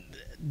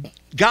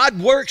 God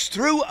works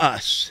through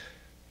us,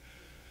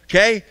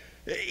 okay?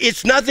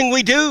 It's nothing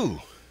we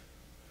do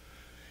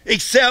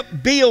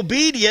except be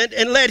obedient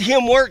and let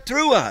him work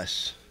through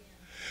us.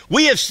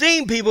 We have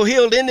seen people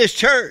healed in this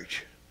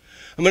church.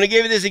 I'm going to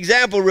give you this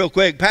example real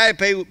quick.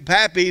 Pappy,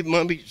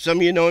 some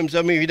of you know him,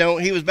 some of you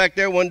don't. He was back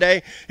there one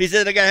day. He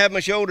said, I got to have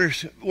my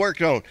shoulders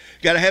worked on.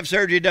 Got to have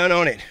surgery done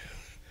on it.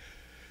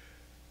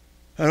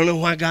 I don't know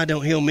why God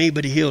don't heal me,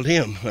 but he healed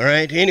him, all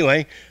right?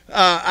 Anyway,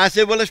 I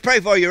said, well, let's pray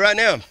for you right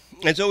now.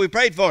 And so we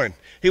prayed for him.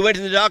 He went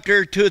to the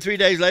doctor 2 or 3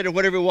 days later,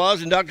 whatever it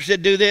was, and the doctor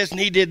said, do this, and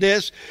he did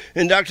this.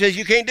 And the doctor says,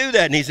 you can't do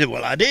that. And he said,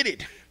 well, I did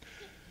it.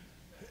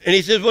 And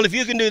he says, well, if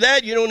you can do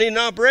that, you don't need an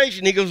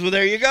operation. He goes, well,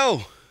 there you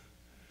go.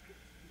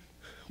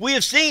 We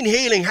have seen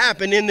healing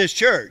happen in this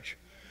church.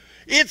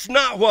 It's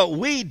not what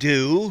we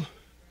do.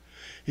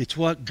 It's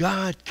what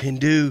God can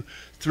do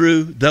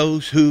through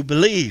those who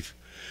believe.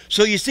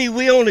 So you see,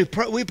 we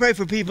pray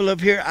for people up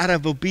here out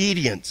of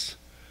obedience.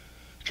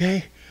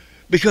 Okay?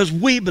 Because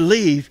we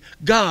believe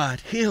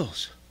God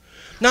heals.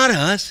 Not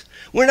us.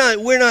 We're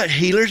not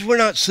healers. We're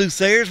not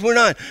soothsayers. We're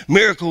not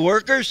miracle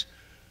workers.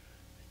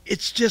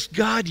 It's just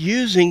God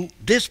using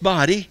this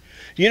body.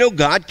 You know,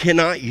 God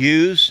cannot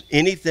use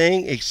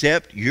anything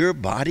except your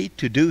body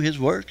to do his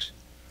works.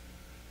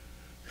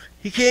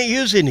 He can't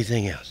use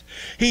anything else.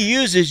 He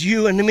uses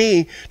you and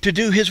me to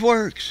do his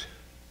works.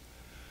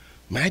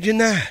 Imagine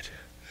that.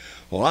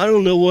 Well, I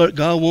don't know what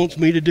God wants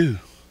me to do.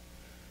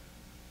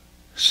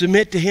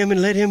 Submit to him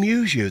and let him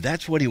use you.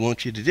 That's what he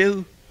wants you to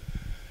do.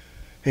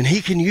 And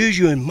he can use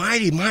you in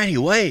mighty, mighty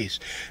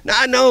ways. Now,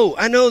 I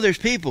know there's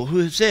people who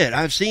have said,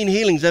 I've seen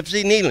healings.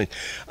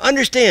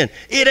 Understand,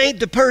 it ain't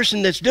the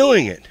person that's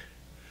doing it.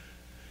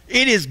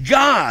 It is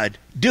God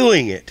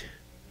doing it.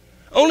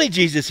 Only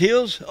Jesus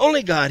heals.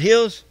 Only God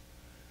heals.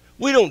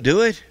 We don't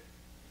do it.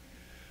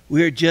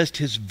 We're just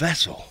his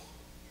vessel.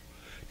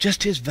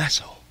 Just his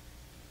vessel.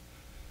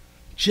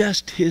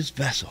 Just his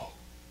vessel.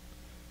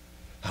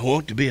 I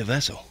want to be a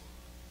vessel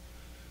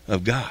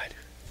of God.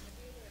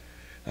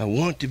 I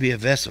want to be a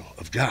vessel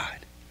of God.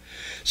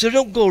 So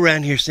don't go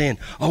around here saying,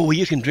 oh, well,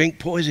 you can drink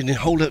poison and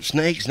hold up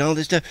snakes and all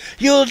this stuff.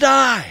 You'll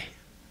die.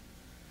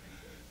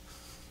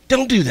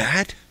 Don't do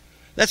that.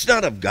 That's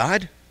not of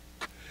God.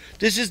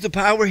 This is the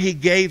power he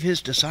gave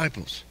his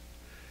disciples.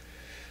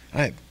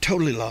 I have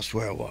totally lost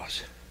where I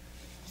was.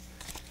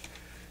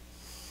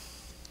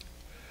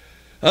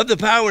 Of the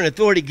power and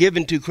authority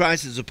given to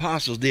Christ's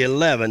apostles, the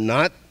 11,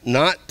 not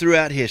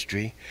throughout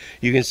history.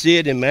 You can see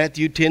it in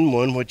Matthew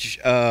 10:1, which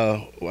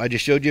I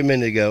just showed you a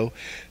minute ago.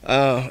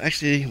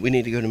 Actually, we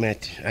need to go to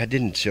Matthew. I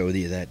didn't show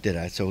you that, did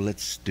I? So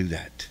let's do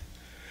that.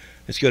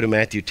 Let's go to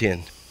Matthew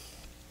 10.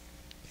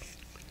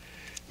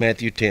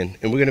 Matthew 10.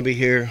 And we're going to be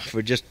here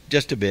for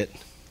just a bit.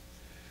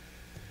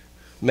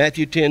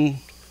 Matthew 10,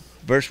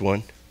 verse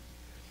 1.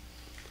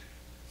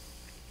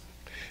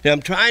 Now,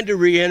 I'm trying to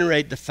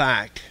reiterate the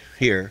fact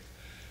here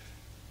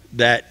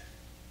that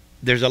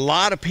there's a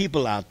lot of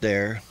people out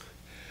there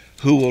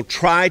who will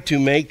try to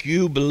make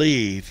you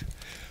believe,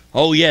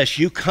 oh yes,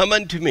 you come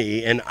unto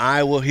me and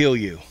I will heal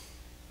you.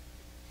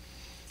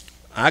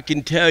 I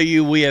can tell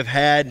you we have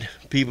had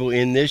people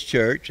in this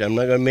church, I'm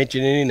not going to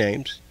mention any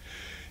names,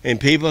 and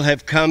people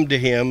have come to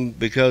him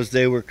because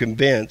they were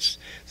convinced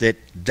that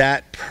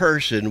that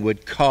person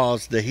would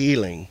cause the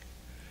healing.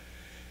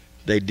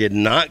 They did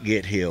not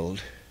get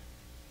healed,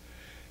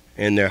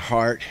 and their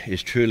heart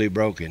is truly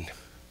broken.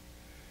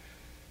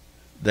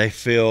 They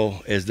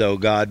feel as though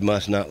God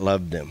must not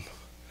love them.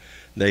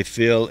 They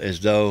feel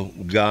as though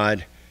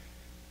God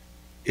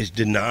is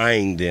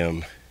denying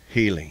them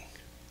healing.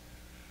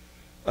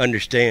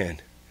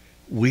 Understand,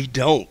 we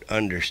don't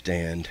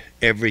understand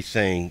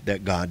everything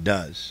that God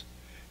does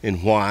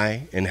and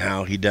why and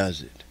how he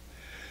does it.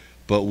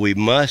 But we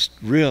must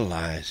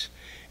realize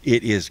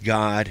it is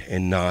God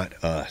and not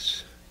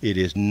us. It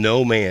is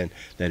no man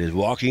that is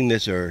walking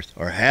this earth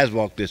or has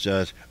walked this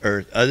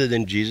earth other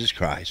than Jesus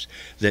Christ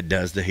that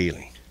does the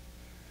healing.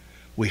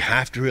 We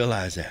have to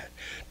realize that.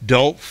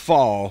 Don't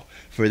fall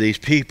for these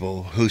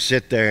people who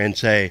sit there and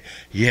say,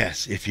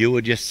 yes, if you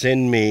would just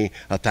send me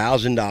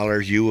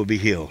 $1,000, you will be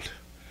healed.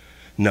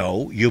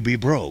 No, you'll be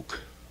broke.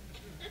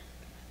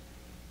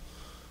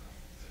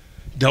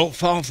 Don't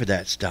fall for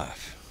that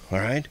stuff, all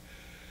right?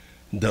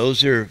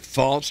 Those are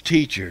false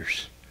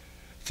teachers,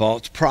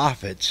 false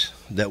prophets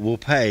that will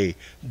pay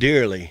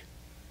dearly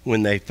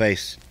when they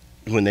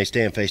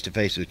stand face to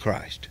face with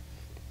Christ.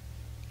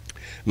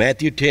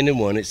 Matthew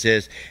 10:1, it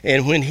says,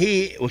 and when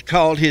he was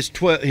called his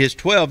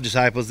 12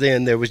 disciples,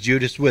 then there was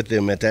Judas with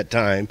them at that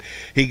time.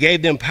 He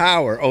gave them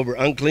power over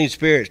unclean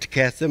spirits to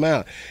cast them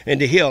out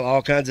and to heal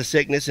all kinds of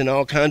sickness and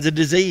all kinds of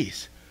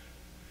disease.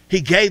 He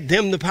gave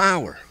them the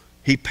power.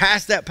 He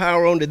passed that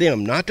power on to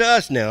them, not to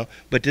us now,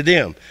 but to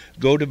them.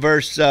 Go to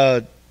verse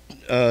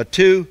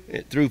 2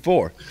 through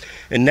 4.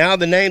 And now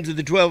the names of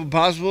the 12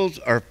 apostles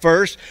are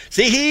first.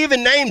 See, he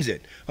even names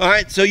it. All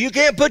right, so you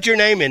can't put your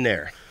name in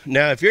there.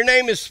 Now, if your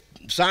name is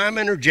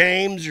Simon or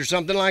James or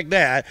something like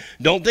that,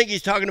 don't think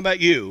he's talking about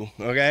you,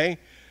 okay?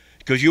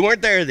 Because you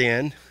weren't there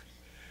then,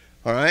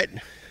 all right?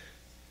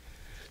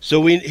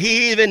 So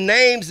he even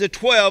names the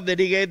 12 that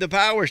he gave the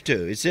powers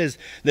to. It says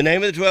the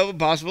name of the 12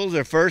 apostles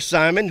are first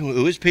Simon,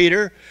 who is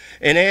Peter,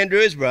 and Andrew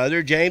his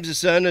brother, James the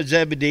son of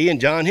Zebedee, and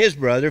John his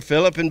brother,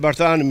 Philip and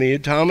Bartholomew,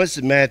 Thomas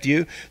and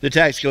Matthew, the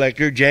tax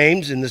collector,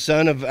 James and the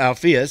son of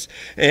Alphaeus,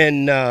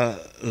 and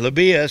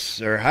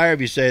Lebbaeus, or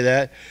however you say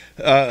that,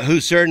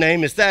 whose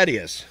surname is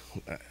Thaddeus.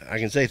 I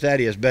can say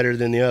Thaddeus better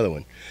than the other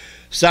one.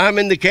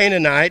 Simon the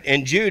Canaanite,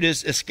 and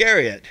Judas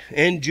Iscariot.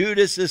 And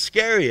Judas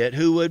Iscariot,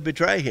 who would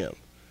betray him.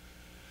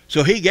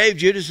 So he gave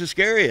Judas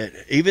Iscariot,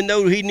 even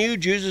though he knew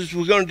Jesus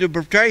was going to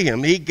betray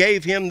him, he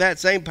gave him that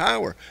same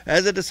power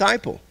as a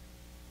disciple.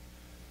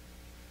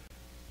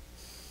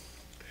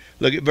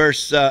 Look at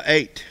verse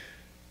 8.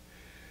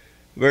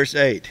 Verse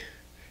 8.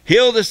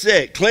 Heal the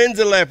sick, cleanse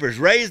the lepers,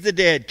 raise the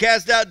dead,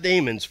 cast out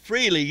demons.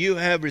 Freely you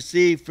have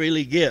received,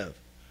 freely give.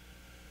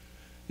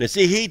 Now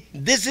see,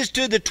 this is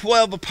to the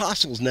 12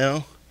 apostles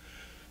now.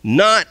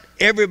 Not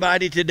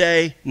everybody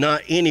today,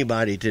 not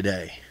anybody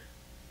today.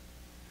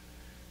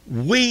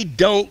 We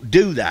don't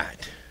do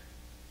that.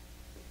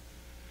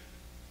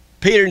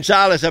 Peter and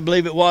Silas, I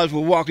believe it was,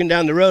 were walking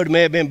down the road. It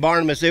may have been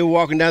Barnabas. They were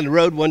walking down the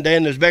road one day,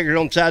 and there's beggars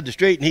on the side of the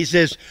street, and he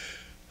says,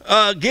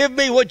 give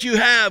me what you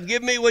have.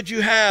 Give me what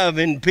you have.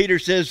 And Peter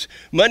says,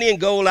 money and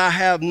gold I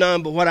have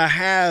none, but what I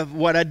have,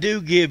 what I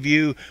do give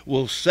you,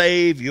 will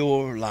save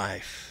your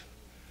life.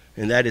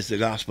 And that is the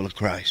gospel of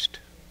Christ.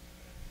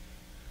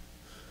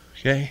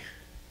 Okay?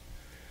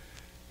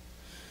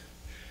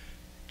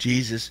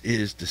 Jesus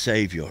is the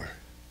Savior.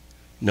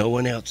 No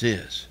one else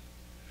is.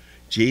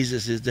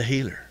 Jesus is the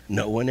healer.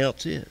 No one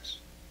else is.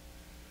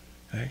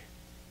 Okay?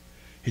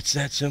 It's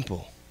that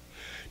simple.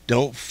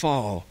 Don't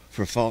fall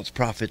for false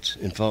prophets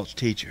and false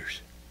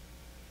teachers.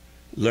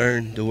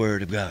 Learn the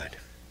Word of God.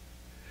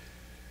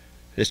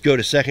 Let's go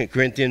to 2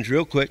 Corinthians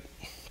real quick.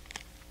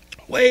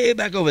 Way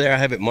back over there. I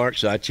have it marked,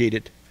 so I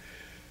cheated.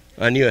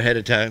 I knew ahead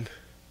of time.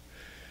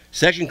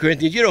 2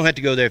 Corinthians, you don't have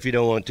to go there if you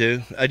don't want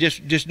to.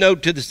 Just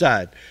note to the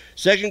side.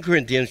 2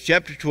 Corinthians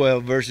chapter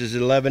 12, verses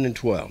 11 and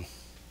 12.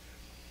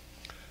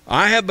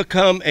 I have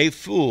become a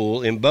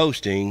fool in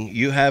boasting.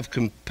 You have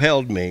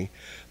compelled me,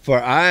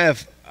 for I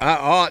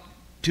ought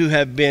to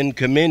have been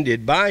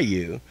commended by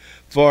you,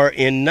 for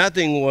in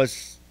nothing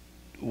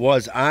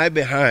was I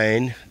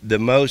behind the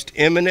most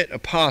eminent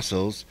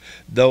apostles,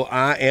 though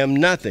I am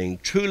nothing.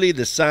 Truly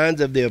the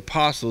signs of the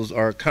apostles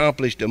are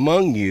accomplished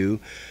among you,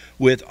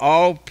 with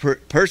all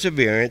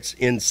perseverance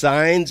in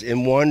signs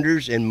and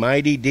wonders and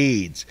mighty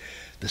deeds.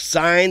 The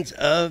signs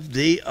of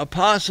the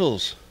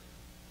apostles.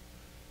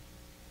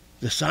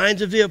 The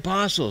signs of the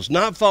apostles.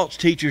 Not false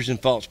teachers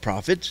and false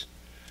prophets.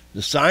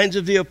 The signs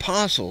of the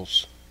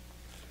apostles.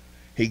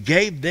 He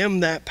gave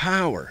them that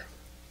power.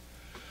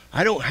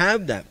 I don't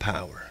have that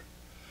power.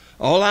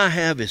 All I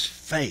have is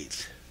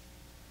faith.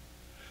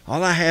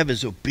 All I have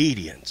is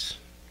obedience.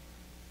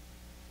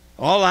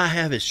 All I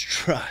have is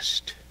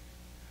trust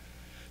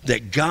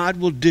that God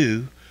will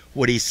do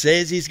what he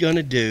says he's going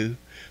to do,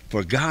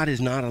 for God is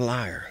not a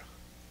liar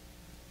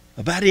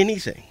about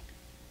anything.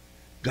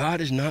 God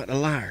is not a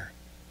liar.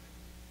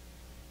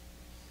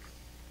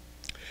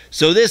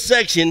 So this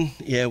section,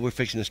 we're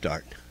fixing to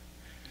start.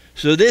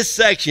 So this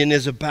section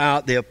is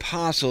about the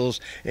apostles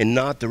and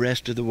not the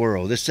rest of the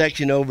world. This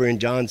section over in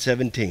John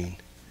 17.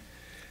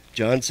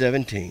 John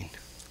 17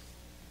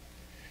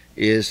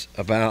 is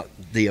about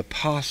the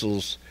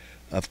apostles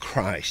of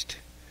Christ,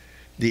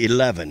 the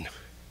 11.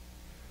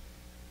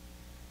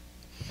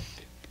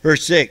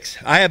 Verse 6,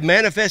 I have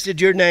manifested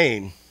your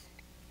name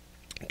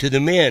to the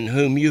men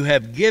whom you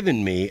have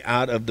given me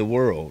out of the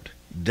world.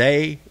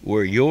 They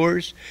were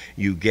yours,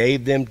 you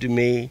gave them to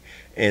me,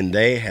 and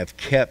they have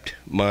kept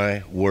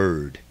my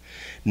word.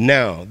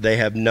 Now they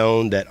have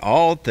known that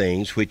all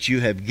things which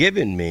you have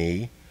given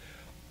me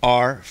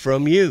are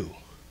from you.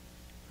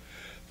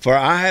 For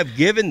I have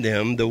given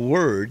them the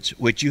words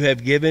which you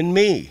have given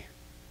me.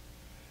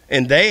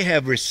 And they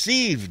have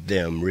received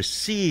them.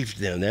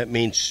 That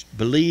means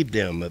believed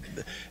them,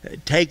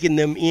 taken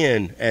them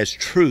in as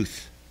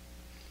truth.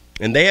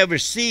 And they have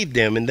received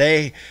them, and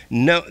they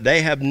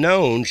have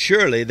known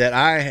surely that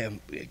I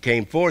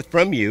came forth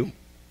from you,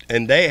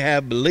 and they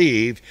have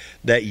believed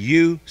that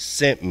you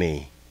sent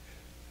me.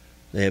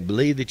 They have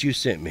believed that you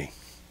sent me.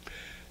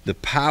 The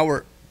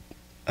power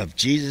of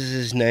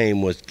Jesus'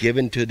 name was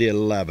given to the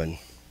 11,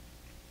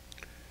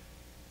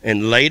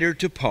 and later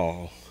to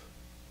Paul,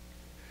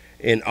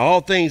 and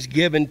all things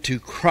given to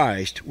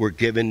Christ were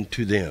given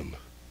to them.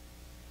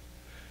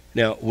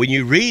 Now, when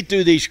you read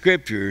through these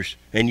scriptures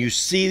and you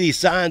see these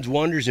signs,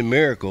 wonders, and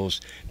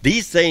miracles,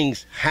 these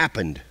things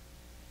happened.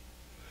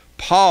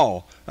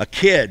 Paul, a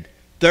kid,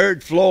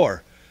 third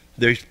floor.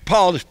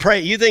 Paul is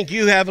praying. You think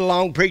you have a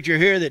long preacher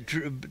here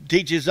that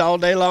teaches all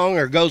day long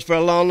or goes for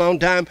a long, long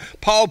time?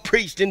 Paul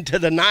preached into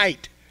the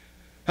night.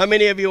 How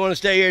many of you want to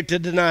stay here to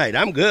the night?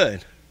 I'm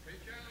good.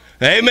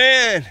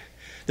 Amen.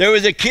 There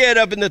was a kid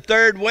up in the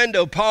third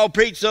window. Paul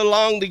preached so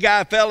long the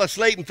guy fell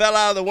asleep and fell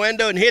out of the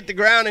window and hit the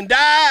ground and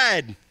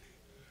died.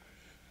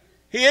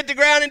 He hit the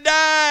ground and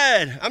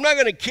died. I'm not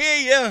going to kill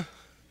you.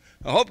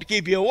 I hope to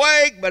keep you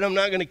awake, but I'm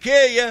not going to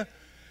kill you.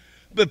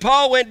 But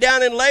Paul went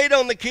down and laid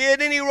on the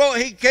kid, and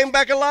he came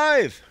back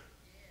alive.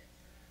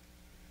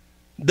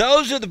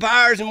 Those are the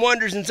powers and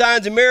wonders and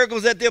signs and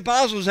miracles that the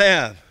apostles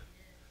have.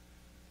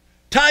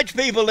 Touch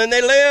people and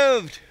they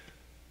lived.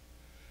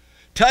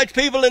 Touch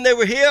people and they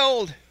were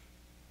healed.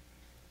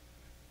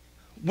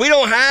 We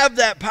don't have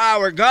that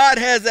power. God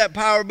has that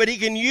power, but he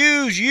can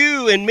use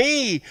you and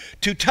me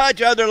to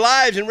touch other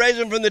lives and raise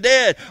them from the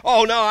dead.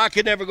 Oh, no, I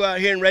could never go out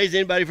here and raise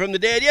anybody from the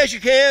dead. Yes, you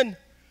can.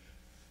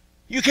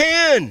 You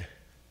can.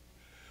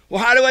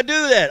 Well, how do I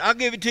do that? I'll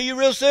give it to you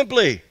real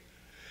simply.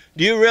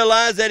 Do you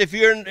realize that if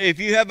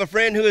you have a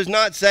friend who is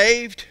not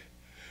saved,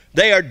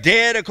 they are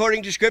dead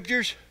according to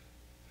scriptures?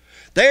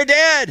 They're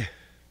dead.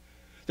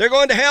 They're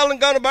going to hell and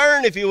going to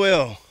burn, if you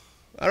will.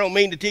 I don't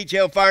mean to teach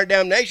hellfire and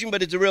damnation,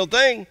 but it's a real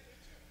thing.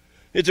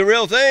 It's a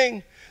real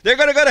thing. They're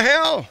going to go to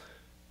hell.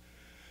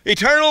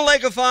 Eternal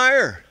lake of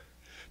fire.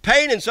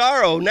 Pain and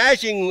sorrow,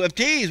 gnashing of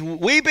teeth,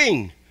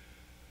 weeping.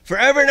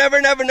 Forever and ever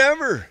and ever and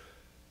ever.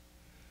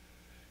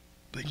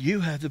 But you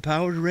have the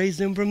power to raise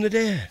them from the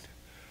dead.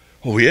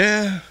 Oh,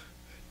 yeah?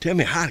 Tell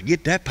me how to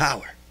get that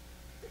power.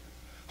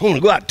 I want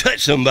to go out and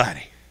touch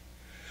somebody.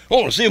 I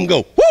want to see them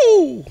go,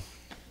 whoo!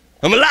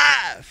 I'm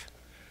alive.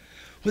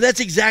 Well, that's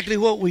exactly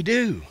what we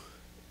do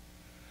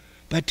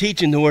by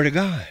teaching the Word of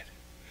God.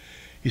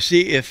 You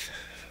see,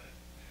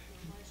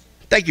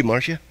 thank you,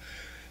 Marcia.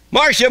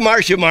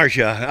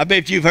 Marcia. I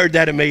bet you've heard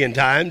that a million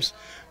times.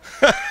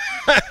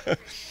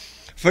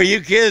 For you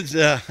kids,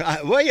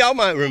 well, y'all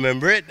might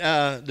remember it.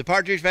 The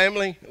Partridge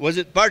Family. Was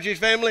it Partridge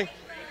Family?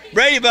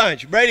 Brady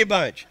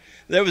Bunch.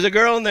 There was a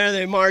girl in there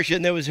named Marcia,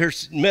 and there was her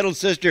middle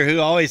sister who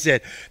always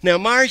said, now,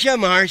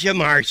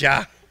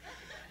 Marcia.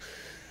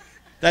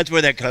 That's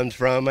where that comes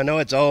from. I know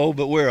it's old,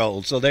 but we're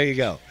old, so there you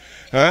go.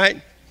 All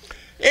right?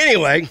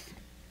 Anyway,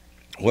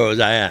 where was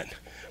I at?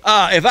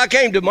 If I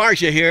came to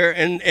Marcia here,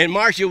 and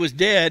Marcia was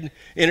dead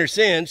in her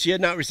sins, she had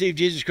not received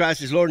Jesus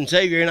Christ as Lord and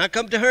Savior, and I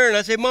come to her and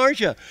I say,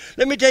 Marcia,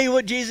 let me tell you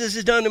what Jesus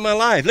has done in my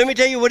life. Let me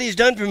tell you what he's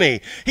done for me.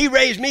 He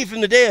raised me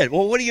from the dead.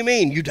 Well, what do you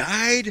mean? You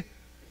died?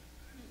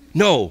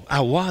 No,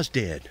 I was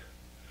dead.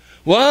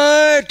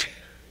 What?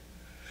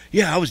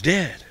 Yeah, I was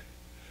dead.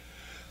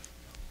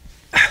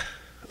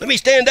 Let me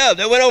stand up.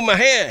 That went over my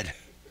head.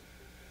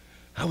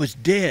 I was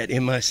dead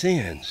in my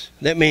sins.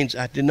 That means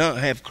I did not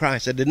have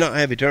Christ. I did not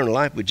have eternal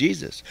life with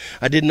Jesus.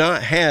 I did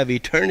not have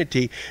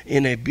eternity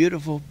in a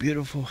beautiful,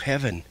 beautiful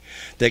heaven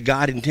that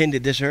God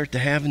intended this earth to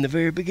have in the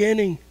very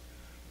beginning.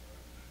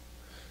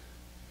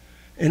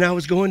 And I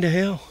was going to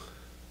hell.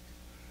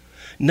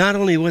 Not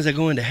only was I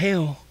going to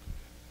hell,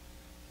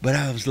 but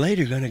I was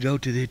later going to go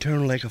to the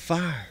eternal lake of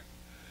fire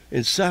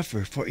and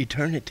suffer for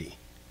eternity.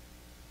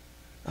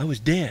 I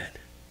was dead.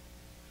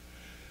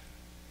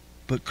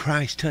 But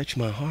Christ touched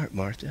my heart,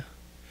 Martha.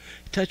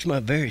 He touched my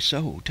very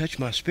soul, touched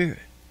my spirit.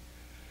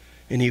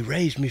 And he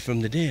raised me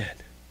from the dead.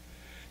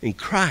 And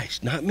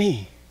Christ, not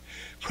me,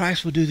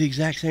 Christ will do the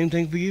exact same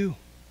thing for you.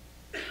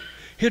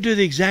 He'll do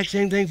the exact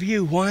same thing for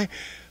you. Why?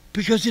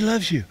 Because he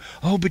loves you.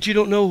 Oh, but you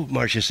don't know,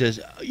 Marcia says,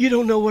 you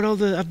don't know what all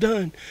that I've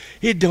done.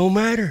 It don't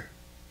matter.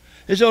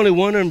 There's only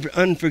one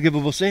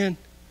unforgivable sin.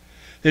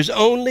 There's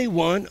only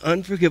one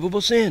unforgivable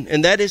sin,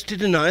 and that is to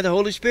deny the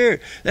Holy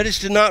Spirit. That is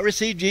to not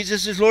receive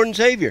Jesus as Lord and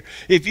Savior.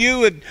 If you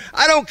would,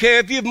 I don't care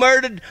if you've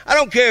murdered, I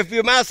don't care if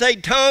your mouth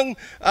ate tongue,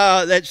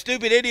 that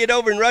stupid idiot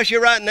over in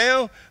Russia right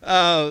now,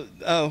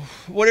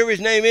 whatever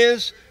his name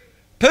is,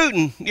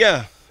 Putin,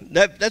 yeah,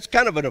 that's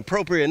kind of an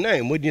appropriate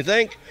name, wouldn't you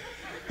think?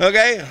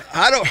 Okay,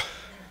 I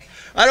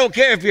don't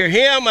care if you're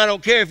him, I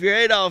don't care if you're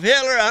Adolf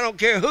Hitler, I don't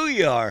care who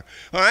you are,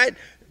 all right?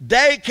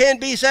 They can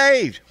be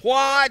saved.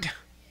 What?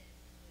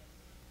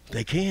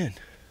 They can.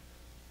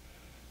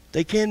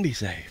 They can be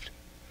saved.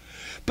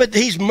 But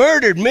he's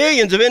murdered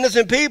millions of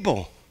innocent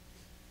people.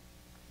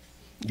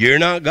 You're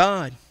not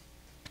God.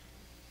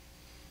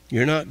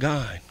 You're not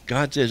God.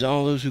 God says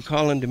all those who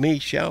call unto me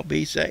shall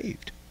be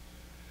saved.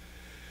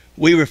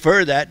 We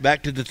refer that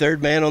back to the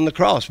third man on the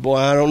cross. Boy,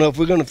 I don't know if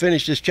we're going to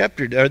finish this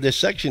chapter or this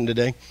section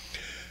today.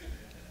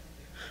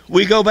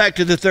 we go back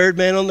to the third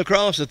man on the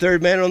cross. The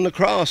third man on the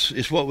cross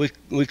is what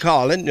we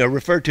call it, or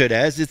refer to it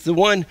as. It's the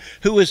one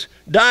who was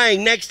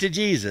dying next to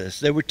Jesus.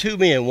 There were two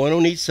men, one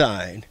on each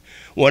side.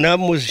 One of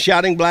them was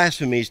shouting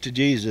blasphemies to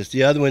Jesus.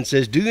 The other one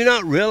says, do you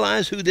not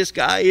realize who this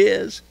guy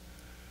is?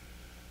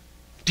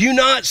 Do you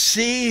not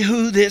see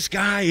who this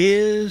guy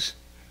is?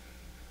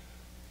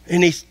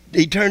 And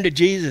he turned to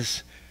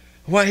Jesus.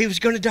 Well, he was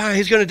going to die.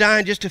 He's going to die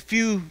in just a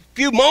few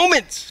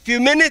moments, few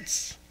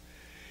minutes.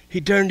 He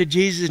turned to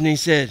Jesus and he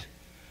said,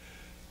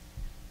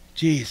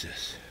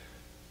 Jesus,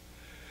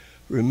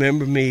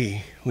 remember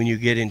me when you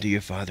get into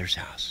your Father's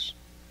house.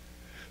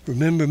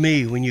 Remember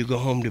me when you go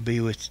home to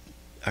be with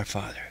our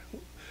Father.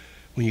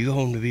 When you go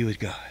home to be with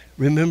God.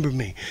 Remember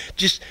me.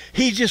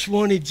 He just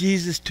wanted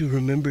Jesus to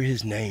remember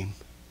his name.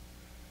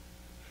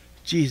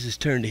 Jesus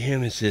turned to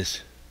him and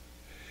says,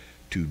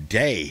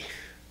 today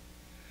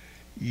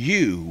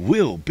you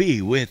will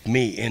be with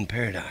me in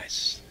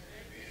paradise.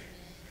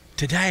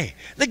 Today.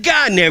 The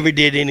guy never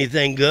did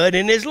anything good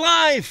in his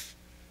life.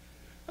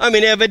 I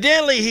mean,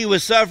 evidently he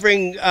was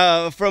suffering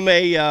from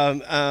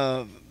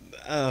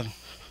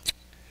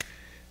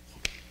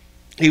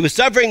he was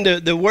suffering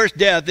the worst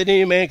death that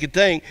any man could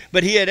think,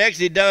 but he had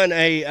actually done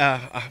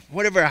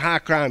whatever a high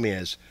crime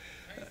is.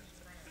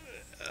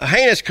 A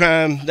heinous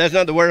crime, that's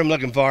not the word I'm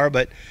looking for,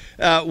 but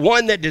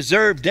one that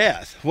deserved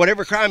death.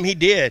 Whatever crime he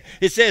did.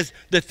 It says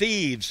the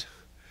thieves.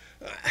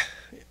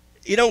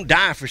 You don't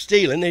die for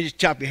stealing, they just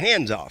chop your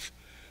hands off.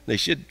 They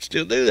should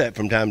still do that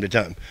from time to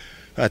time,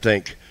 I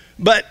think.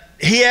 But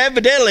he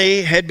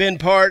evidently had been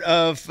part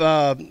of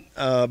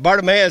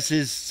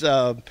Bartimaeus'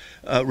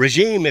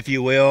 regime, if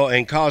you will,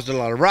 and caused a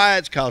lot of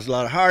riots, caused a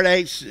lot of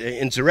heartaches,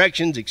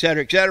 insurrections,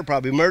 etc.,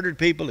 probably murdered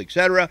people,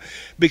 etc.,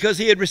 because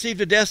he had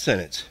received a death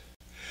sentence.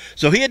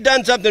 So he had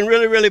done something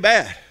really, really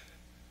bad.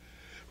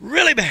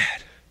 Really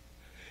bad.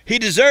 He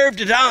deserved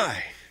to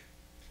die.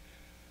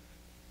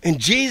 And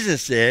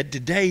Jesus said,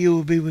 today you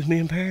will be with me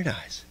in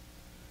paradise.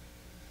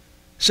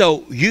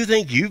 So you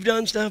think you've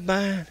done stuff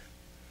bad?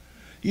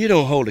 You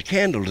don't hold a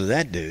candle to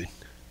that dude.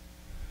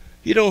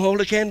 You don't hold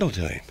a candle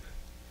to him.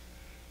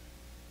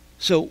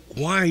 So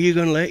why are you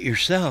going to let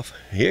yourself,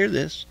 hear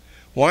this,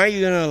 why are you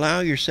going to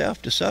allow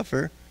yourself to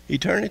suffer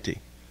eternity?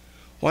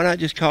 Why not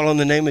just call on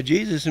the name of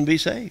Jesus and be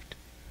saved?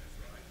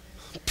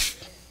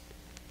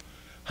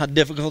 How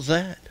difficult is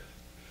that?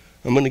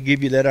 I'm going to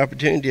give you that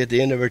opportunity at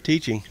the end of our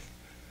teaching,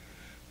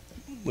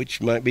 which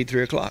might be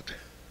 3 o'clock.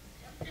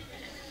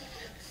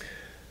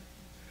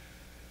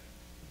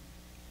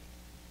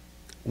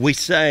 We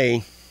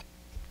say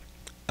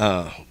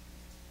that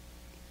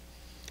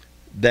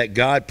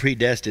God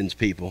predestines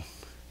people.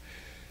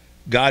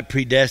 God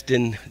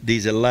predestined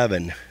these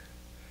 11.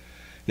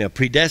 Now,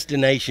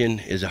 predestination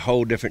is a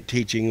whole different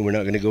teaching, and we're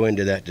not going to go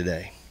into that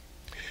today.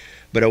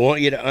 But I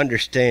want you to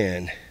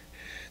understand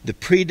the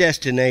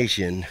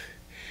predestination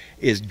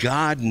is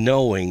God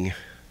knowing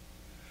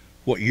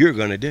what you're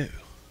going to do.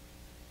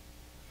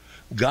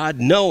 God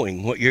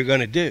knowing what you're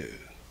going to do.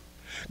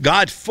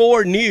 God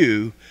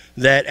foreknew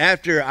that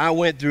after I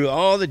went through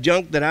all the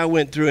junk that I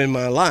went through in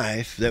my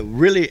life that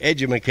really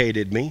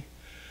educated me,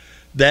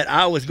 that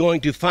I was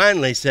going to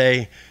finally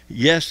say,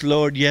 yes,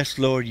 Lord, yes,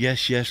 Lord,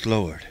 yes, yes,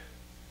 Lord.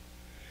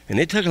 And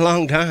it took a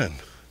long time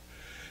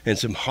and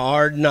some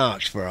hard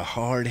knocks for a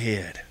hard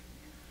head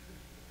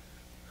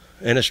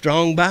and a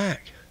strong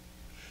back.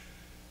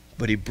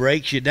 But he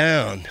breaks you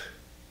down.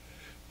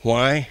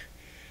 Why?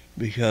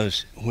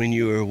 Because when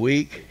you are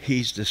weak,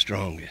 he's the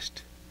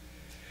strongest.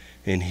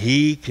 And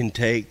he can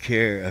take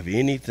care of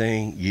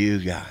anything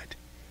you got.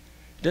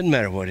 Doesn't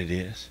matter what it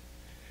is.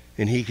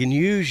 And he can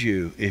use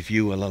you if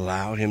you will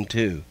allow him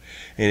to.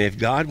 And if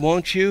God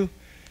wants you,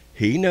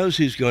 he knows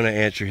who's going to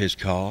answer his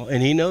call.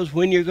 And he knows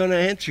when you're going to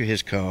answer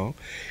his call.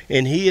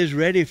 And he is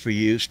ready for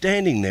you,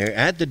 standing there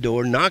at the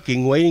door,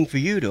 knocking, waiting for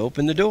you to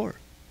open the door.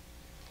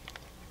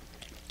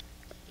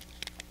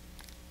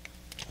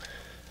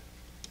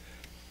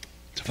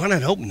 So why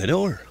not open the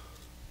door?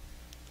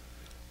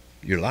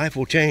 Your life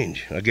will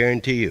change, I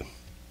guarantee you.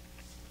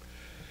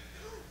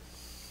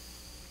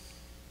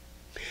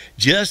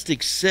 Just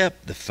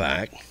accept the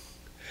fact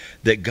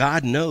that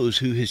God knows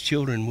who his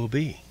children will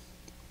be.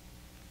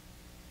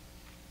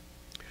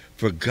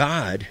 For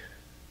God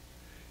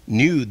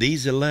knew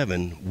these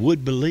 11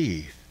 would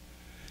believe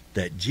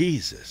that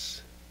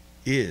Jesus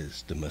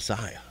is the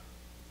Messiah.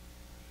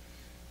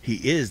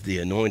 He is the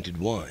anointed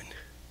one.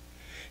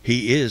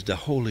 He is the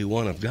Holy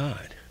One of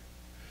God.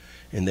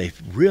 And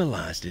they've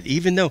realized it,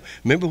 even though,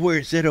 remember where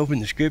it said over in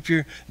the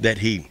scripture that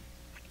he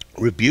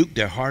rebuked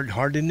their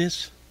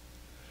hard-heartedness?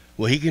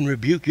 Well, he can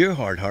rebuke your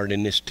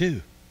hard-heartedness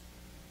too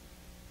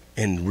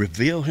and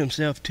reveal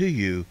himself to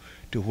you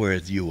to where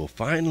you will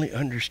finally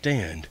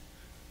understand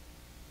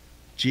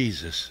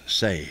Jesus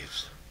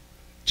saves.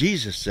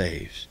 Jesus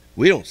saves.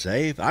 We don't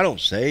save. I don't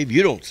save.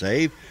 You don't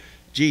save.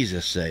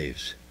 Jesus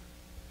saves.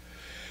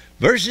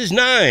 Verses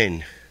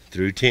 9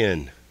 through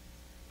 10.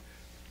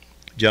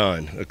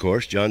 John, of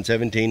course, John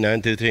 17,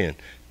 9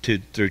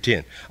 through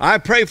 10. I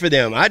pray for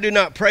them. I do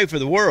not pray for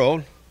the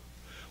world.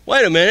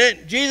 Wait a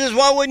minute. Jesus,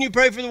 why wouldn't you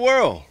pray for the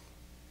world?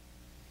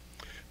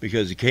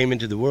 Because he came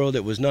into the world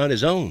that was not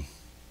his own.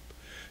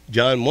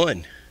 John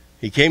 1.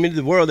 He came into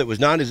the world that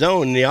was not his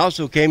own, and he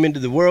also came into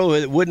the world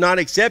that would not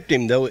accept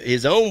him, though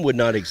his own would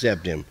not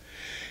accept him.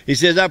 He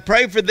says, I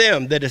pray for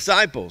them, the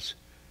disciples.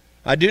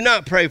 I do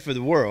not pray for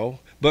the world,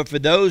 but for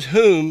those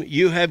whom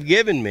you have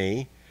given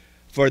me,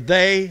 for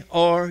they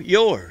are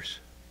yours.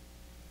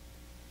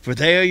 For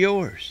they are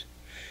yours.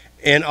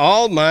 And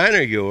all mine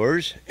are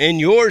yours, and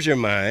yours are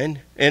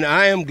mine, and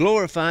I am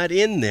glorified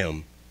in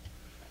them.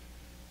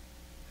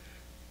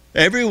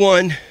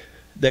 Everyone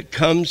that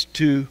comes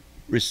to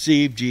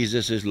receive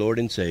Jesus as Lord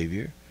and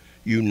Savior,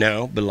 you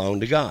now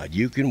belong to God.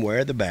 You can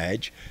wear the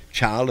badge,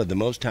 child of the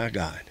Most High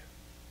God.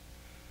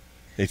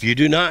 If you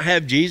do not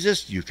have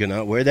Jesus, you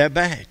cannot wear that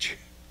badge.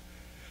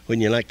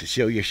 Wouldn't you like to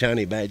show your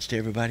shiny badge to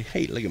everybody?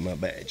 Hey, look at my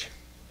badge.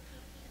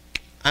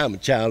 I'm a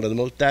child of the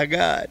Most High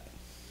God.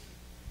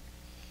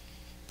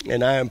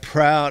 And I am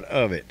proud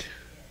of it.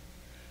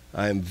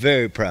 I am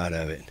very proud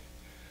of it.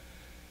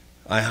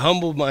 I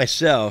humbled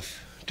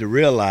myself to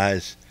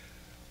realize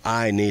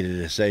I needed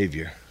a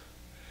Savior.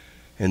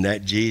 And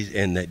that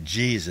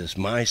Jesus,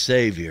 my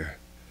Savior,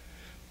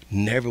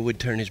 never would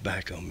turn his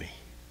back on me.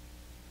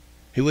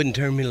 He wouldn't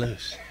turn me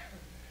loose.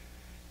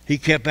 He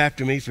kept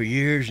after me for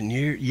years and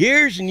years,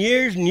 years and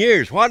years and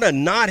years. What a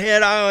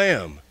knothead I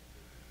am.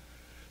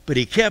 But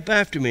he kept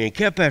after me and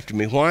kept after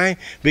me. Why?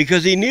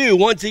 Because he knew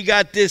once he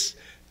got this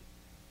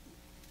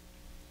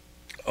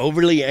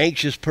overly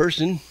anxious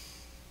person,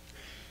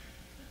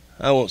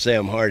 I won't say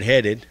I'm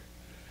hard-headed.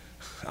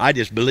 I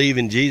just believe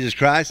in Jesus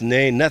Christ, and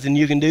there ain't nothing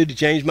you can do to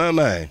change my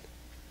mind.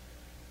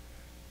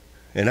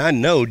 And I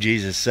know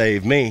Jesus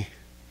saved me,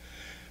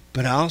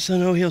 but I also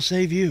know he'll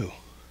save you.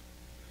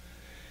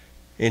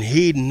 And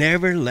he'd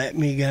never let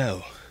me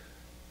go.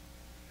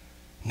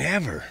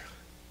 Never.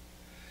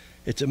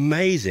 It's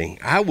amazing.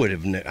 I'd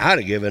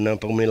have given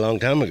up on me a long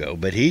time ago,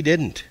 but he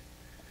didn't.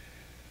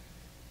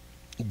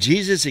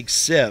 Jesus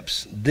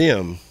accepts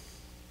them,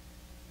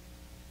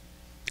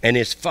 and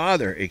his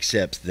Father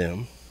accepts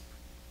them.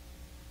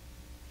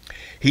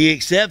 He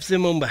accepts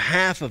them on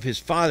behalf of his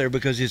Father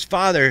because his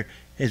Father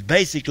has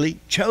basically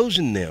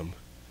chosen them.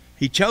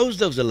 He chose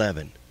those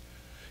 11.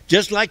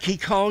 Just like he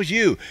calls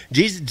you.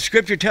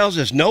 Scripture tells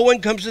us no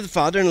one comes to the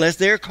Father unless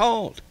they're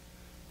called.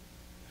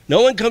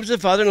 No one comes to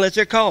the Father unless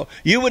they're called.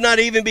 You would not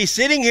even be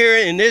sitting here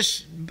in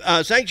this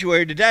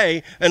sanctuary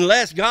today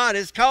unless God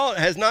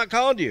has not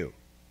called you.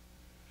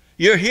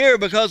 You're here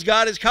because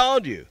God has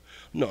called you.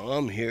 No,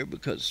 I'm here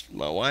because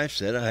my wife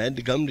said I had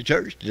to come to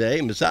church today,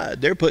 and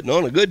besides, they're putting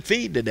on a good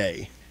feed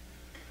today.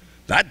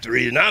 That's the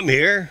reason I'm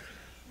here.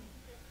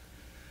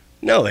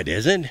 No, it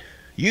isn't.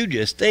 You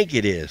just think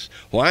it is.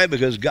 Why?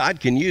 Because God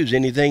can use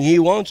anything he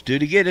wants to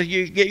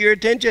get your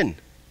attention.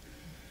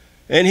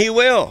 And he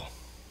will.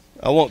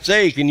 I won't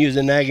say he can use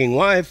a nagging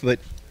wife, but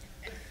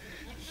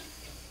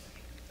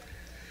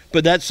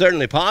that's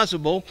certainly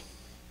possible.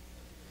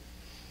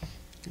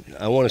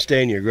 I want to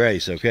stay in your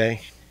grace,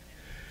 okay?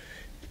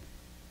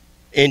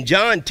 In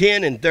John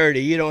 10 and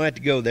 30, you don't have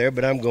to go there,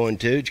 but I'm going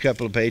to. It's a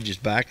couple of pages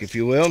back, if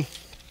you will.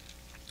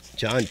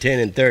 John 10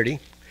 and 30.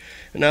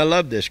 And I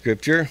love this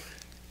scripture.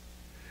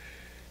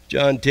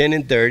 John 10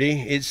 and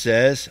 30, it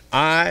says,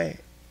 I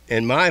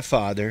and my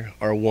Father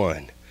are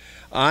one.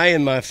 I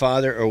and my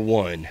Father are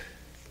one.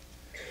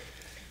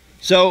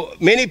 So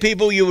many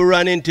people you will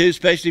run into,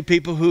 especially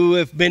people who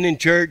have been in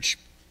church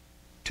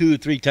 2 or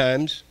 3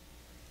 times,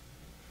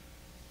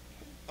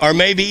 or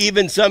maybe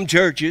even some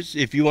churches,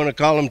 if you want to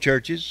call them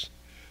churches,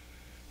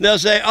 they'll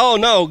say, oh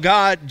no,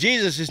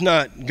 Jesus is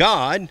not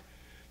God.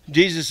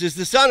 Jesus is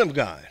the Son of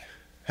God.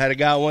 Had a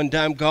guy one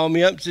time call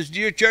me up and says, do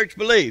your church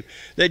believe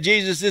that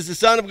Jesus is the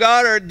Son of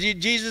God or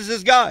Jesus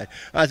is God?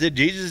 I said,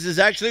 Jesus is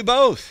actually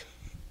both.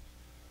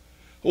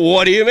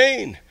 What do you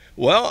mean?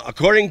 Well,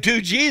 according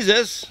to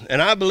Jesus,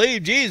 and I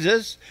believe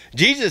Jesus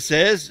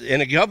says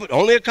in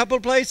only a couple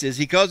of places,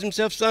 he calls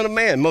himself Son of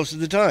Man most of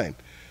the time.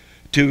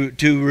 To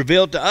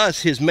reveal to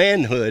us his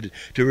manhood,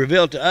 to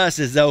reveal to us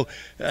as though,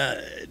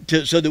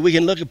 so that we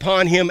can look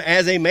upon him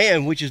as a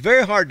man, which is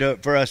very hard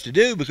for us to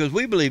do because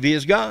we believe he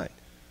is God.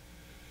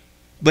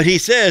 But he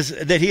says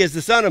that he is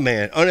the Son of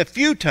Man. On a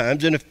few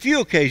times, in a few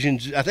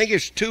occasions, I think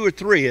it's 2 or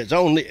 3,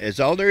 it's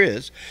all there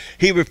is,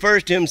 he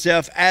refers to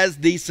himself as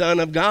the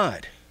Son of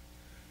God.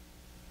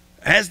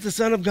 As the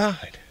Son of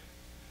God.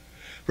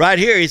 Right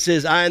here he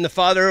says, I and the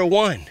Father are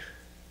one.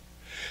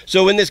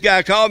 So when this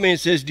guy called me and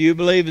says, do you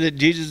believe that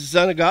Jesus is the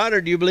Son of God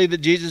or do you believe that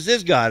Jesus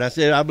is God? I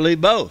said, I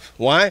believe both.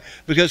 Why?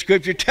 Because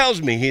Scripture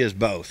tells me he is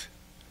both.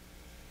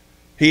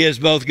 He is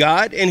both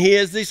God and he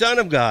is the Son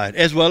of God,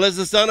 as well as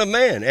the Son of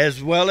Man,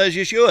 as well as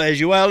Yeshua,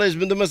 as well as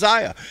the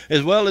Messiah,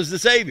 as well as the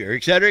Savior,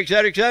 etc.,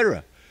 etc.,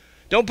 etc.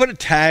 Don't put a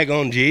tag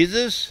on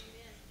Jesus.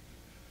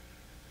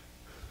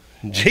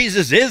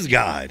 Jesus is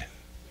God.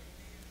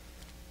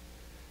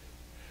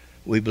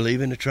 We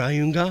believe in a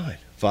triune God,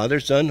 Father,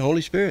 Son,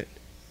 Holy Spirit.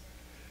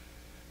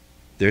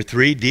 There are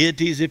 3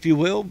 deities, if you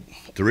will.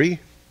 3.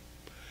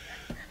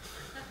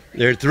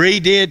 There are 3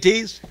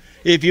 deities,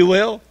 if you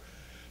will.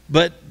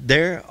 But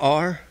there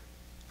are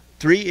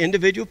three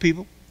individual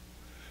people,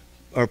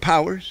 or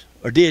powers,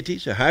 or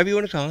deities, or however you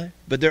want to call it,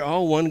 but they're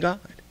all one God.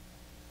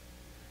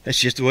 That's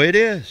just the way it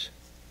is.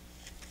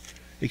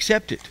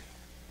 Accept it.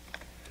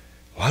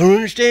 Well, I don't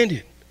understand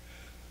it.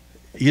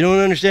 You don't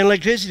understand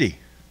electricity.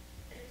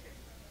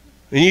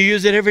 And you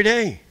use it every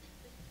day.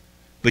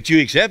 But you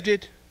accept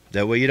it.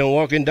 That way you don't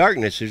walk in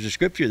darkness. There's a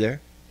scripture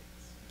there.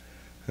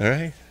 All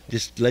right?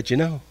 Just to let you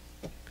know.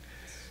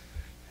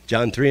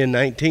 John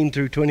 3:19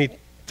 through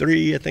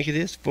 23, I think it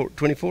is,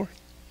 24.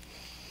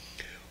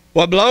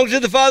 What belongs to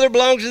the Father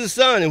belongs to the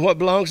Son, and what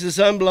belongs to the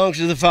Son belongs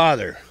to the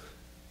Father.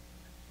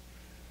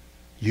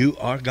 You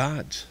are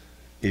God's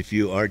if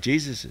you are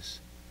Jesus's.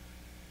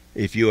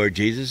 If you are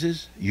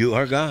Jesus's, you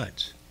are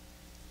God's.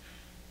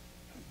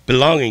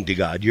 Belonging to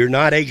God. You're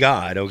not a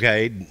God,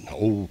 okay?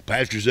 Oh,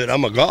 pastor said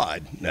I'm a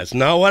God. That's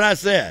not what I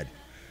said.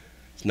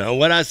 It's not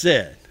what I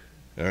said,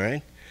 all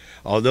right?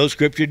 Although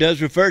Scripture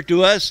does refer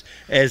to us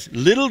as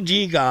little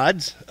g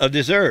gods of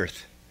this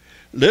earth.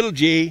 Little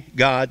g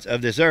gods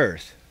of this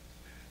earth.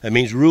 That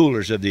means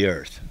rulers of the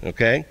earth,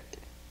 okay?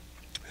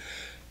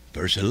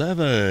 Verse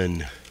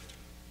 11.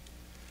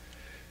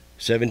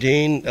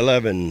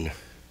 17:11.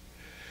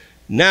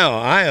 Now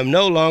I am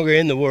no longer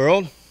in the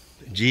world.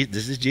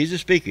 This is Jesus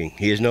speaking.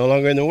 He is no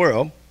longer in the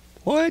world.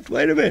 What?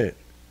 Wait a minute.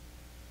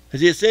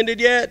 Has he ascended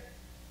yet?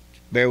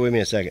 Bear with me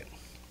a second.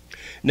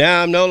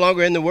 Now I'm no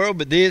longer in the world,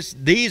 but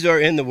these are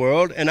in the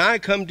world, and I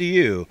come to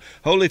you.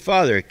 Holy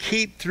Father,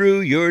 keep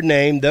through your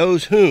name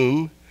those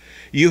whom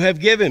you have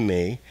given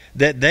me,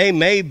 that they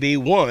may be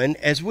one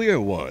as we are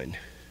one.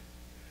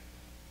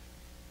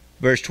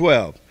 Verse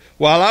 12.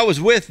 While I was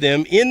with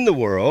them in the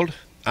world,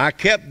 I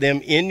kept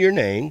them in your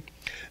name.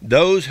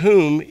 Those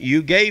whom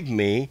you gave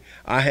me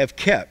I have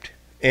kept,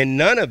 and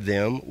none of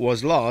them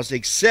was lost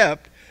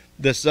except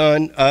the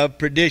son of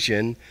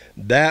perdition,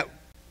 that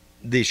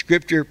the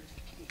scripture,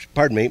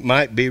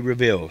 might be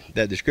revealed.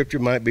 That the scripture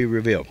might be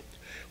revealed.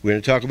 We're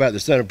going to talk about the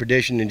son of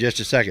perdition in just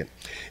a second.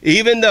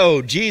 Even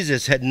though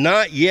Jesus had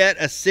not yet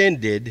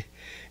ascended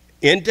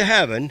into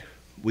heaven,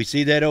 we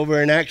see that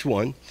over in Acts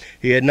 1.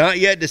 He had not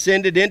yet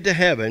descended into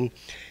heaven.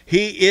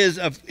 He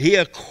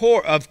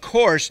of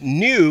course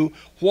knew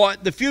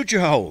what the future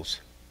holds.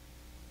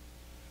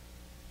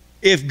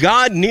 If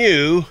God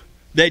knew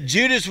that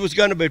Judas was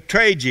going to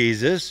betray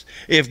Jesus,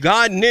 if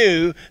God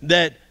knew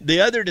that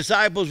the other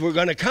disciples were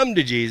going to come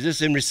to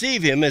Jesus and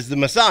receive him as the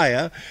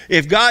Messiah,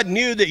 if God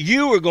knew that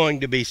you were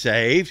going to be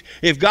saved,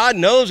 if God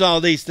knows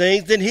all these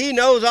things, then he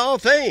knows all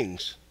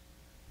things.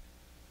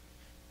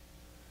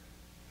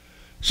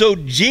 So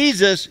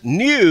Jesus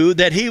knew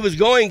that he was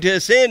going to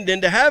ascend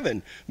into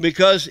heaven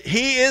because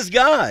he is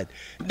God.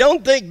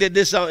 Don't think that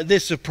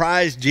this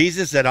surprised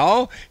Jesus at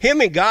all. Him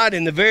and God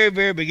in the very,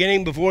 very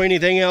beginning, before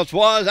anything else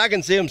was, I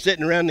can see him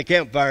sitting around the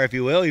campfire, if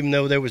you will, even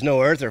though there was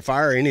no earth or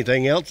fire or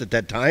anything else at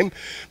that time.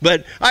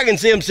 But I can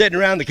see him sitting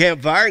around the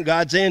campfire and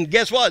God saying,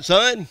 guess what,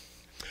 son?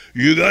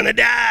 You're going to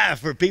die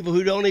for people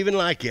who don't even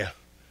like you.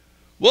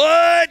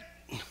 What?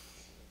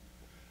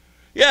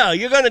 Yeah,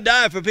 you're going to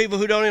die for people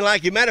who don't even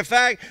like you. Matter of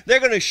fact, they're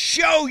going to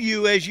show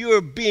you as you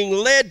are being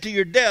led to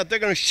your death. They're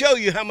going to show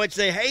you how much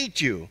they hate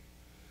you.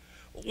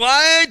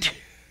 What?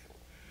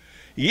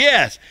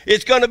 Yes,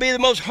 it's going to be the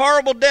most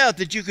horrible death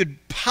that you could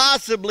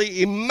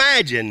possibly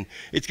imagine.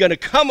 It's going to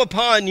come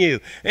upon you,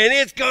 and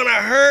it's going to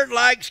hurt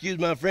like, excuse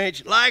my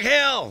French, like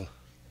hell.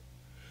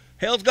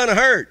 Hell's going to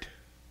hurt.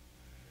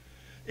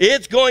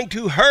 It's going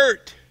to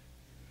hurt.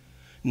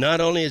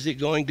 Not only is it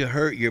going to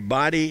hurt your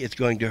body, it's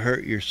going to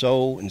hurt your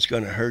soul, and it's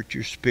going to hurt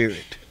your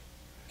spirit.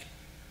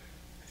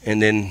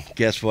 And then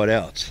guess what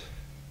else?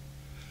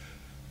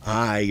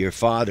 I, your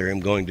father, am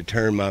going to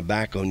turn my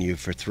back on you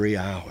for 3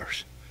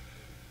 hours.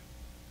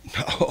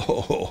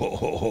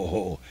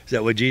 No. Is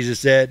that what Jesus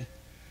said?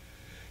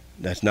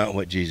 That's not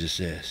what Jesus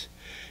says.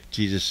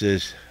 Jesus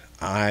says,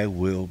 I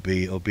will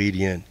be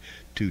obedient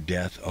to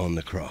death on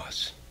the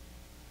cross.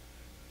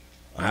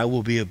 I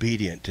will be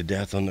obedient to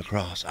death on the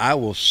cross. I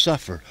will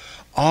suffer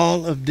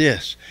all of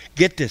this.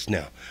 Get this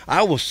now.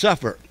 I will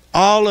suffer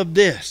all of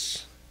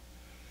this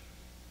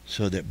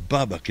so that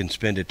Bubba can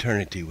spend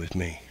eternity with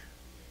me.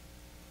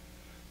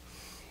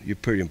 You're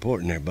pretty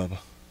important there, Bubba.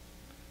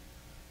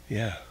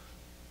 Yeah.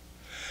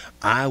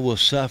 I will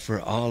suffer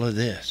all of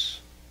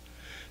this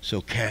so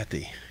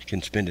Kathy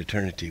can spend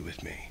eternity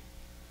with me.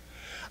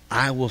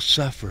 I will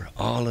suffer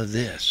all of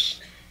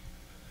this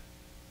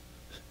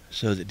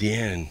so that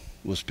Deanne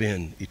will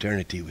spend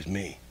eternity with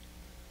me.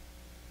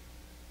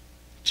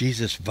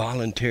 Jesus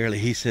voluntarily,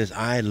 he says,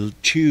 I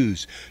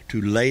choose to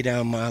lay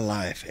down my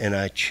life and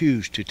I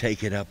choose to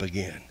take it up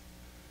again.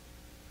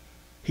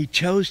 He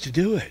chose to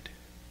do it.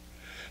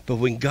 But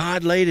when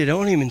God laid it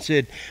on him and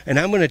said, and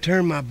I'm going to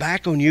turn my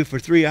back on you for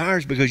 3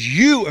 hours because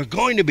you are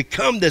going to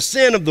become the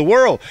sin of the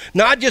world.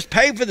 Not just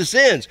pay for the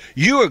sins.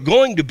 You are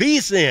going to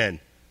be sin.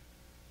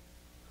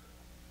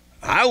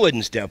 I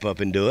wouldn't step up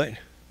and do it.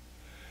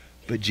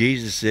 But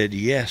Jesus said,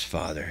 yes,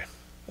 Father,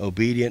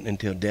 obedient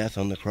until death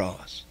on the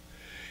cross.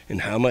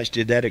 And how much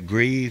did that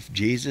grieve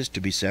Jesus to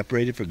be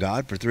separated from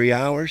God for 3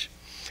 hours?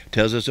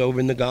 Tells us over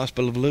in the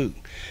Gospel of Luke.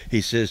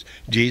 He says,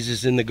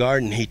 Jesus in the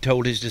garden, he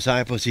told his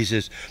disciples, he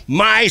says,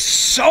 my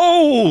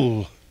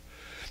soul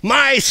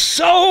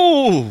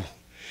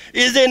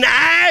is in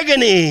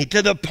agony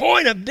to the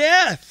point of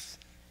death,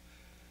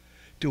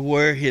 to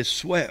where his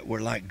sweat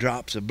were like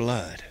drops of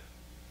blood.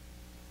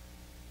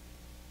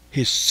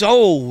 His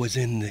soul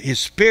his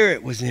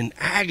spirit was in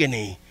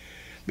agony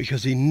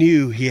because he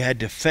knew he had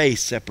to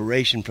face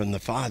separation from the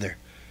Father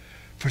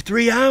for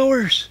 3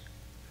 hours.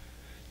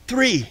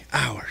 3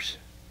 hours.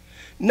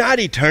 Not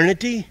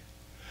eternity.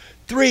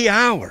 3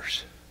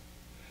 hours.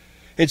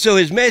 And so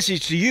his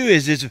message to you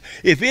is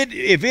if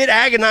it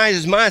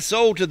agonizes my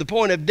soul to the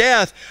point of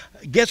death,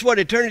 guess what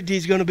eternity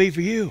is going to be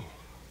for you?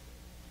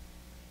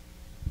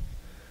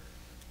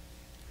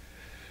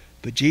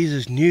 But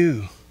Jesus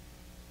knew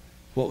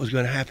what was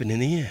going to happen in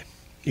the end.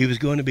 He was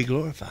going to be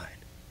glorified.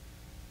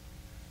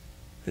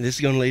 And this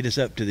is going to lead us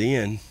up to the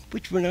end,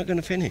 which we're not going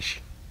to finish.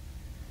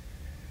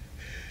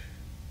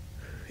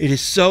 It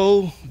is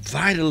so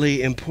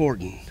vitally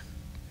important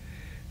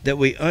that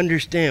we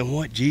understand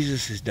what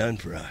Jesus has done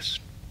for us.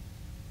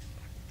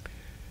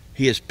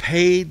 He has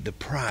paid the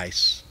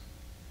price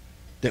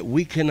that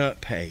we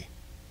cannot pay.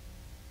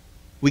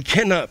 We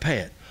cannot pay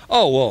it.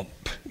 Oh, well,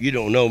 you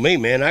don't know me,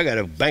 man. I got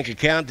a bank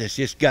account that's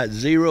just got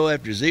zero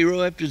after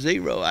zero after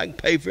zero. I can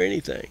pay for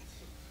anything.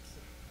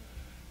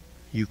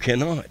 You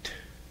cannot.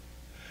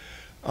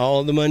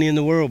 All the money in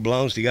the world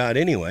belongs to God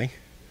anyway.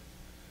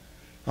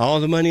 All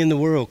the money in the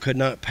world could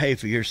not pay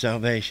for your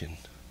salvation.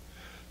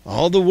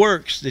 All the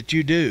works that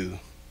you do,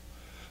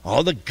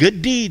 all the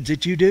good deeds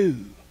that you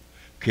do,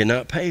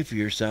 cannot pay for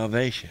your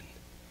salvation.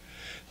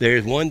 There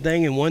is one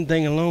thing and one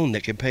thing alone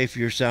that can pay for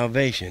your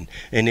salvation,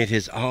 and it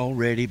has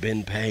already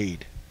been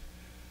paid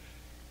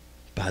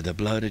by the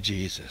blood of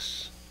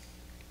Jesus.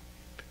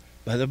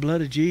 By the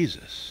blood of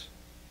Jesus.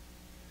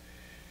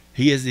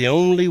 He is the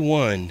only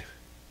one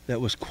that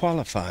was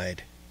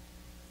qualified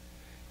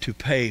to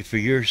pay for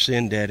your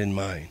sin debt and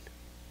mine.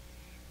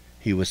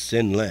 He was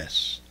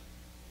sinless.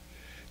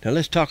 Now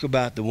let's talk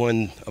about the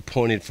one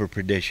appointed for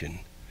perdition.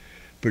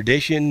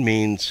 Perdition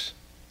means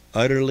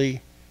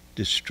utterly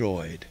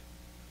destroyed,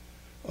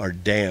 or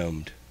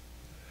damned,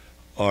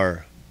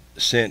 or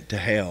sent to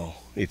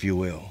hell, if you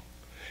will.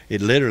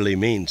 It literally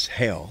means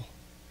hell.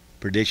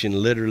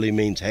 Perdition literally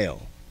means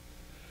hell.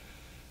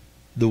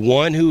 The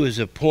one who was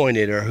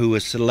appointed, or who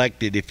was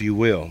selected, if you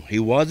will. He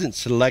wasn't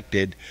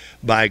selected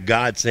by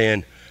God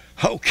saying,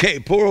 okay,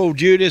 poor old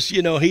Judas,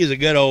 he's a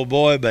good old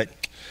boy, but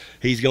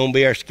he's going to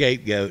be our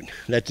scapegoat.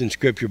 That's in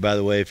Scripture, by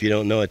the way. If you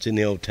don't know, it's in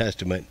the Old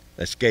Testament,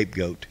 a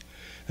scapegoat.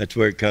 That's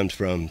where it comes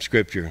from,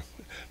 Scripture.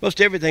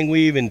 Most everything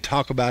we even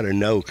talk about or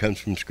know comes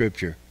from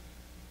Scripture.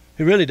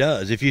 It really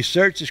does. If you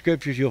search the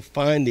Scriptures, you'll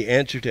find the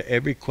answer to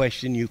every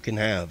question you can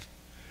have.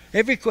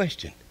 Every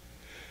question.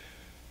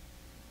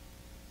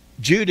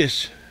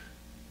 Judas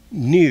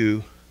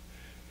knew,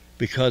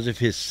 because of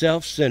his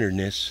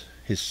self-centeredness,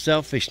 his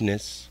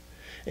selfishness,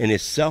 and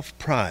his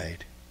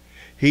self-pride,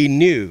 he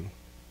knew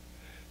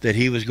that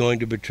he was going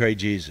to betray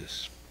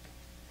Jesus.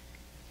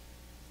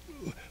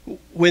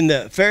 When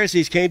the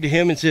Pharisees came to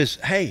him and says,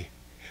 hey,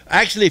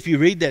 actually, if you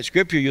read that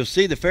scripture, you'll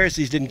see the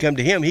Pharisees didn't come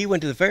to him. He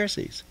went to the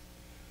Pharisees.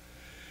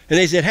 And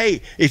they said,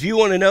 hey, if you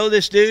want to know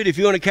this dude, if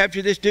you want to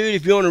capture this dude,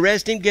 if you want to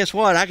arrest him, guess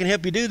what? I can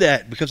help you do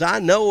that because I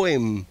know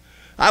him.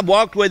 I've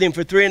walked with him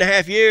for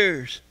 3.5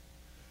 years.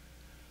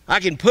 I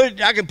can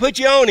put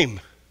you on him.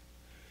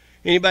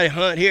 Anybody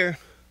hunt here?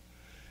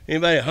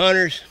 Anybody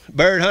hunters?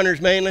 Bird hunters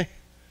mainly?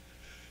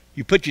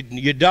 You put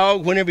your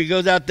dog whenever he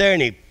goes out there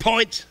and he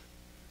points,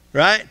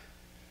 right?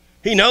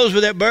 He knows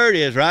where that bird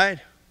is, right?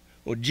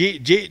 Well,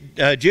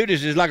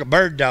 Judas is like a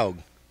bird dog.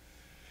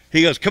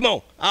 He goes, come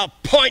on, I'll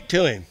point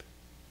to him.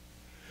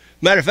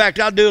 Matter of fact,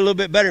 I'll do a little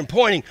bit better than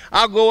pointing.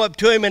 I'll go up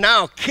to him and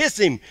I'll kiss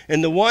him.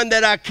 And the one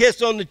that I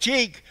kiss on the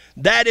cheek,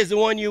 that is the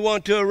one you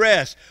want to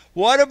arrest.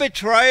 What a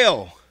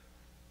betrayal.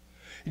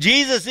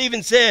 Jesus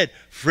even said,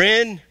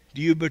 friend,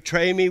 do you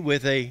betray me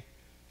with a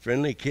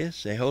friendly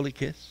kiss, a holy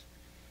kiss?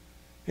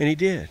 And he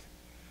did.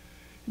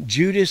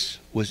 Judas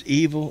was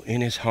evil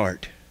in his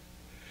heart,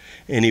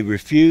 and he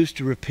refused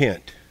to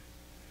repent.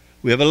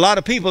 We have a lot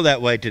of people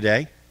that way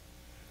today.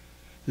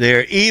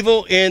 They're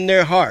evil in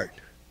their heart.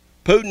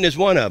 Putin is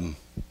one of them.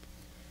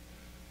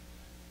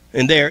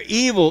 And they're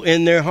evil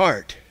in their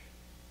heart.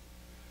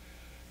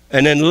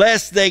 And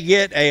unless they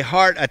get a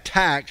heart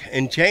attack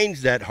and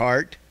change that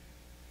heart,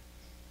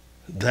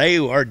 they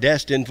are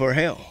destined for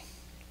hell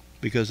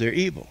because they're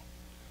evil.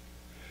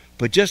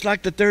 But just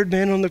like the third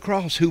man on the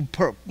cross, who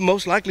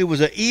most likely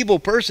was an evil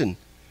person,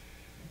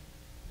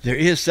 there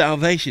is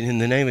salvation in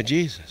the name of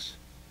Jesus.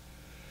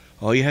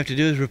 All you have to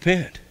do is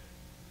repent.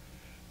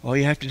 All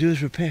you have to do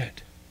is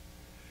repent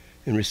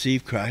and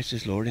receive Christ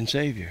as Lord and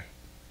Savior.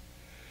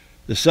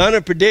 The son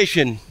of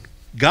perdition,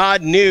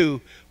 God knew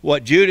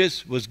what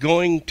Judas was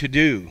going to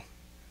do.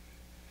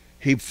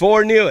 He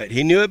foreknew it.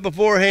 He knew it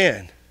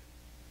beforehand.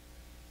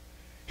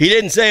 He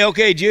didn't say,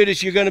 okay,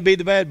 Judas, you're going to be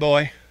the bad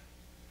boy.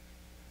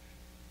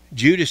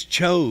 Judas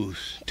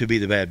chose to be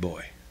the bad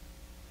boy.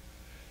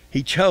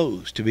 He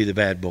chose to be the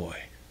bad boy.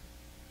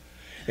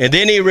 And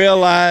then he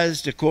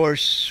realized, of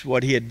course,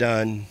 what he had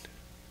done.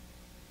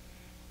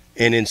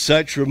 And in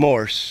such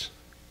remorse,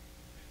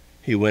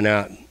 he went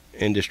out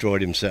and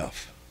destroyed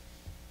himself.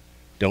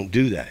 Don't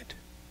do that.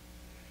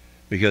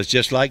 Because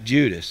just like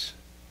Judas,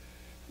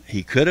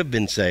 he could have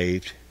been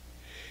saved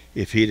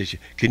if he'd have.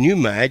 Can you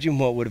imagine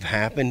what would have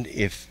happened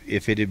if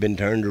it had been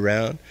turned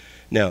around?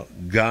 Now,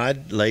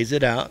 God lays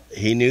it out.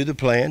 He knew the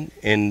plan,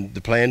 and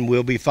the plan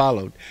will be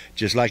followed,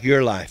 just like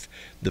your life.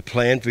 The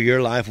plan for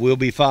your life will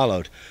be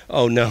followed.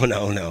 Oh,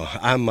 no.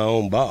 I'm my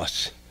own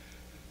boss.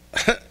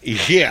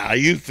 Yeah,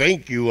 you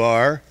think you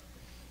are.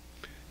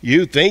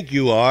 You think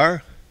you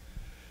are.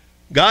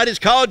 God has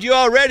called you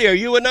already, or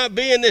you would not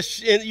be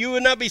you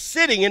would not be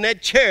sitting in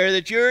that chair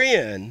that you're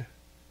in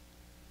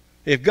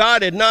if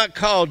God had not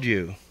called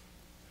you.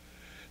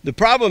 The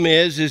problem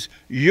is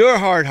your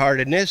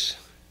hard-heartedness,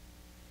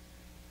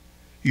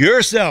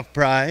 your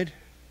self-pride,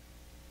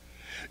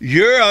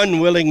 your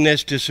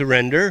unwillingness to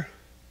surrender.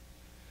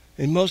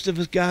 And most of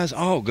us guys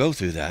all go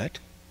through that.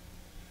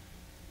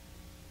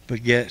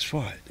 But guess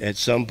what? At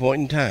some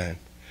point in time,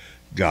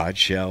 God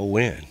shall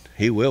win.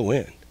 He will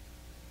win.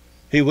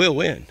 He will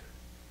win.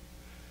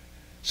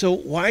 So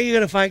why are you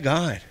going to fight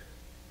God?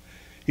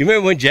 You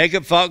remember when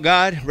Jacob fought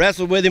God,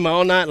 wrestled with him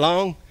all night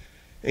long,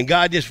 and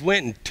God just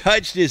went and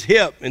touched his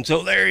hip, and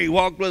so there he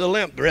walked with a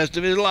limp the rest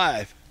of his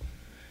life.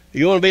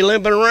 You want to be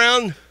limping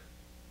around?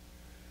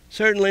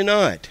 Certainly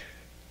not.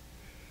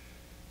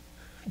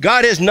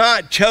 God has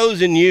not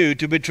chosen you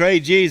to betray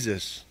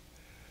Jesus.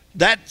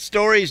 That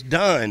story's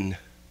done.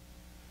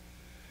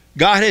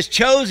 God has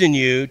chosen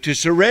you to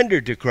surrender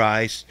to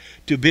Christ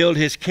to build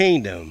his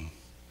kingdom.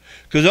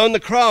 Because on the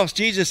cross,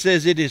 Jesus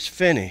says it is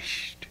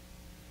finished.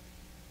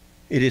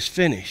 It is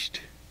finished.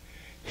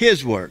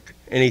 His work.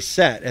 And he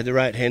sat at the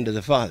right hand of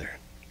the Father.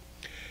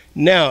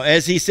 Now,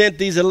 as he sent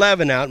these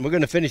 11 out, and we're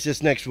going to finish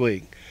this next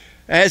week.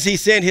 As he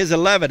sent his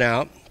 11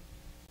 out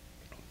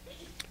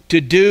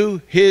to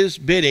do his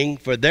bidding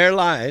for their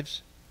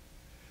lives,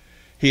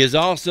 he is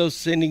also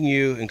sending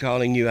you and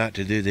calling you out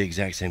to do the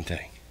exact same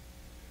thing.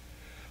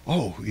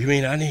 Oh, you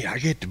mean I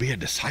get to be a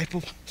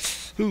disciple?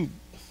 Ooh,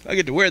 I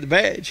get to wear the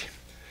badge.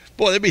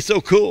 Boy, that'd be so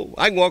cool.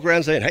 I can walk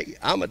around saying, hey,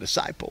 I'm a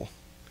disciple.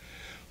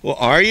 Well,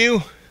 are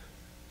you?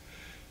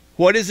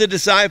 What is a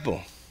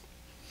disciple?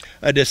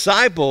 A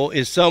disciple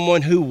is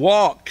someone who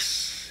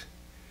walks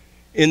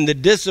in the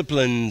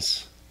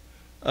disciplines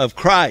of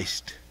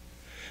Christ.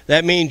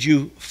 That means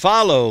you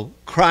follow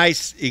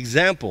Christ's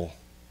example.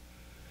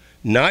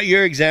 Not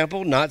your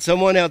example, not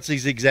someone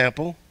else's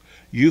example.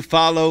 You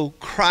follow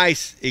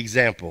Christ's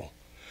example.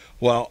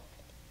 Well,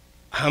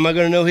 how am I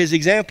going to know his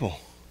example?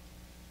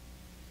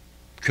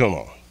 Come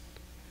on.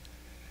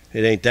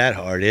 It ain't that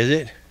hard, is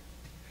it?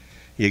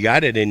 You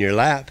got it in your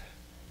lap.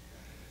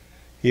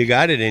 You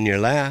got it in your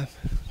lap.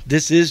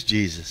 This is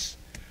Jesus.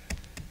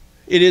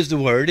 It is the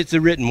Word. It's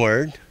the written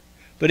Word.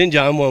 But in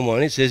John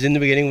 1:1, it says, in the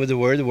beginning was the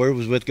Word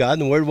was with God,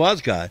 and the Word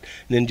was God.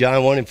 And then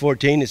John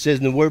 1:14, it says,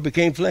 and the Word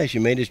became flesh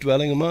and made his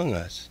dwelling among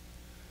us.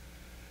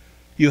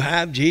 You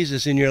have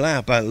Jesus in your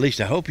lap. At least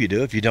I hope you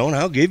do. If you don't,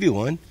 I'll give you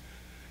one.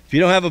 If you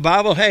don't have a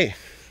Bible, hey,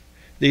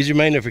 these are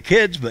mainly for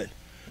kids, but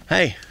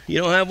hey, you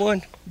don't have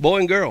one? Boy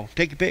and girl,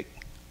 take your pick.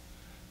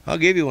 I'll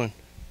give you one.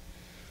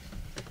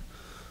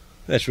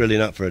 That's really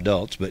not for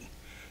adults, but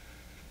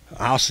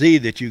I'll see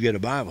that you get a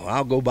Bible.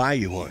 I'll go buy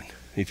you one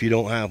if you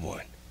don't have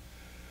one.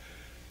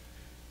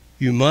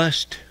 You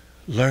must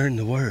learn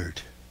the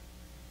Word.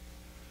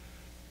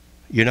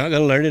 You're not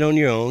going to learn it on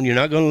your own. You're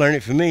not going to learn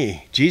it from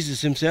me.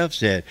 Jesus himself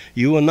said,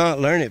 you will not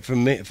learn it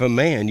from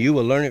man. You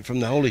will learn it from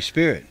the Holy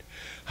Spirit.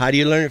 How do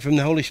you learn it from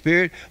the Holy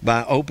Spirit?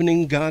 By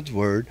opening God's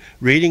Word,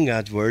 reading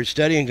God's Word,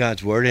 studying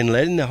God's Word, and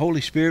letting the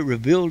Holy Spirit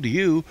reveal to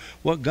you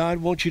what God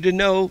wants you to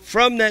know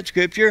from that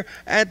Scripture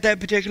at that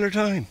particular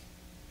time.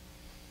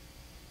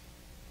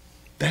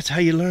 That's how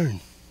you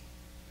learn.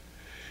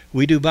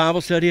 We do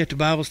Bible study after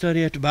Bible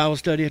study after Bible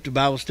study after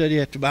Bible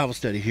study after Bible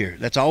study here.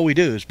 That's all we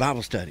do is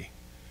Bible study.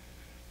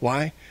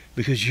 Why?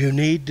 Because you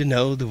need to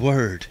know the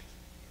Word.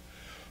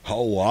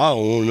 Oh, I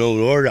don't want to know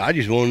the Word. I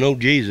just want to know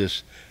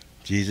Jesus.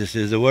 Jesus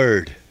is the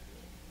Word.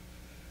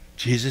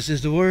 Jesus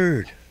is the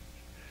Word.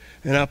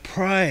 And I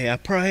pray.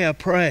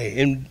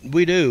 And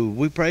we do.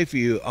 We pray for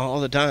you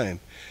all the time.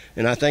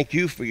 And I thank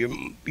you for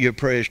your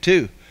prayers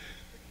too.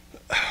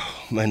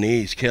 Oh, my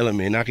knee's killing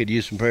me, and I could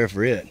use some prayer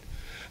for it.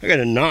 I got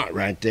a knot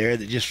right there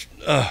that just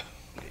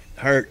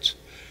hurts.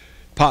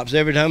 Pops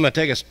every time I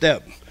take a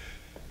step.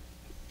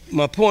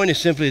 My point is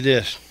simply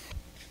this.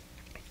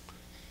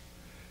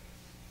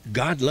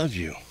 God loves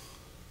you.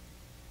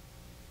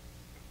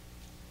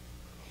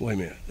 Wait a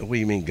minute. What do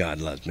you mean God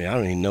loves me? I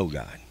don't even know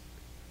God.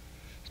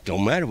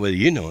 Don't matter whether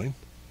you know him.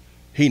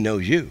 He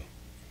knows you.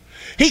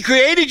 He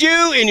created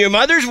you in your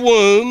mother's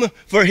womb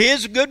for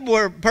his good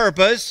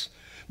purpose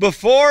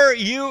before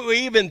you were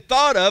even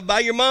thought of by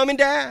your mom and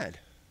dad.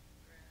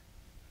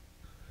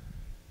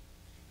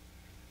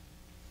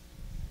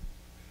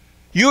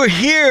 You're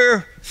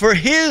here for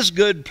his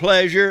good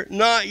pleasure,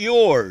 not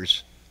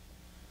yours.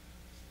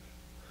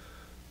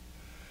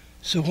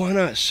 So why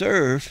not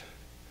serve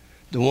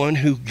the one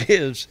who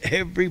gives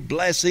every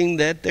blessing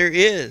that there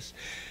is?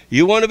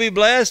 You want to be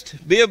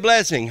blessed? Be a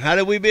blessing. How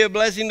do we be a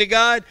blessing to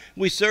God?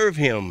 We serve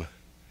him.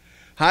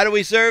 How do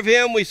we serve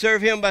him? We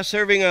serve him by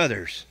serving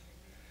others.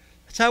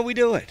 That's how we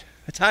do it.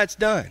 That's how it's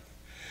done.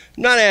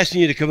 I'm not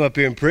asking you to come up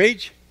here and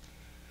preach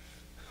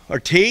or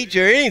teach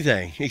or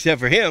anything except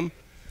for him.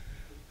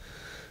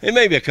 And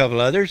maybe a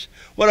couple others.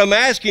 What I'm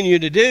asking you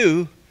to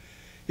do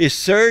is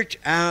search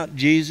out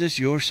Jesus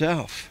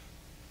yourself.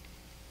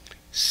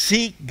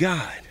 Seek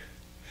God.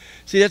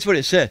 See, that's what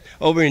it says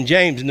over in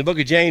James. In the book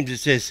of James, it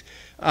says,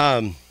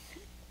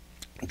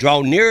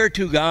 draw nearer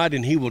to God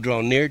and he will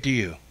draw near to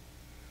you.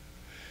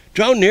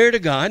 Draw near to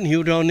God and he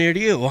will draw near to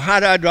you. Well, how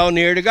do I draw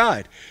near to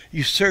God?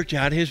 You search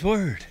out his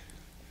word.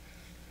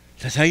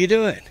 That's how you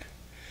do it.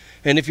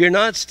 And if you're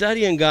not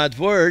studying God's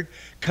word,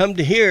 come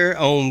to here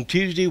on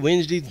Tuesday,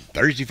 Wednesday,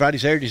 Thursday, Friday,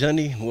 Saturday,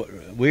 Sunday.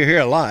 We're here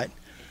a lot.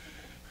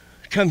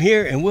 Come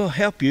here and we'll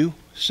help you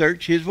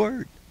search his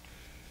word.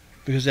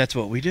 Because that's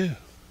what we do.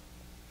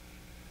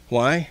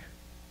 Why?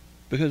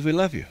 Because we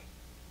love you.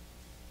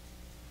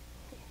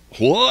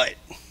 What?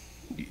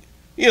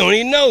 You don't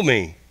even know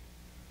me.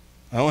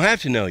 I don't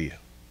have to know you.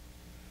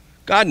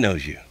 God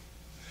knows you.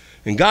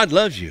 And God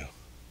loves you.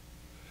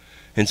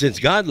 And since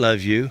God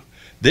loves you,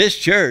 this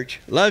church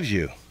loves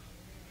you.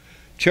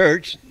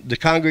 Church, the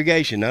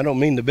congregation. I don't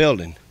mean the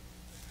building.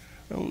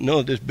 I don't know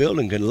if this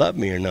building can love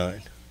me or not.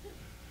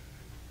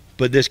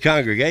 But this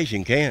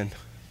congregation can.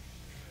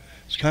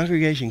 This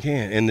congregation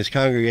can. And this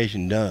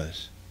congregation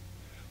does.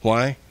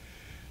 Why?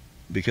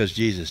 Because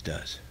Jesus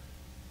does.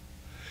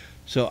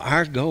 So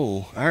our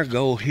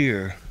goal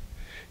here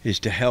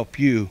is to help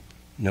you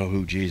know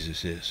who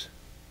Jesus is.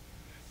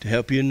 To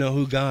help you know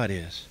who God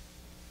is.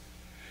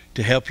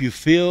 To help you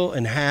feel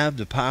and have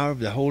the power of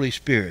the Holy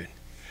Spirit.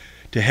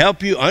 To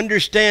help you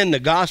understand the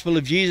gospel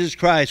of Jesus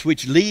Christ,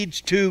 which leads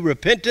to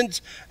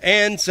repentance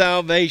and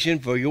salvation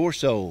for your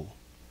soul.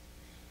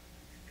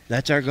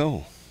 That's our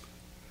goal.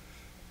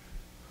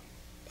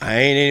 I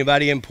ain't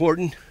anybody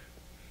important.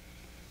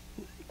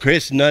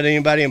 Chris is not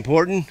anybody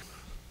important.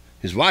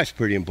 His wife's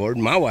pretty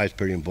important. My wife's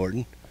pretty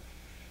important.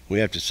 We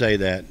have to say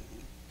that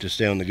to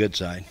stay on the good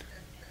side.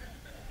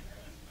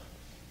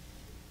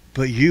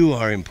 But you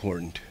are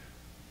important.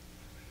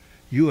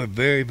 You are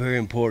very, very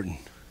important.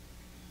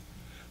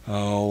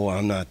 Oh,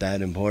 I'm not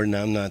that important.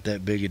 I'm not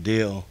that big a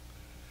deal.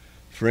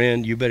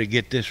 Friend, you better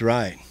get this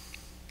right.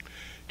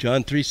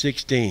 John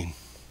 3:16.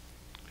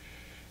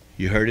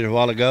 You heard it a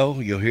while ago.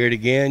 You'll hear it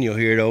again. You'll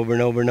hear it over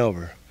and over and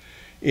over.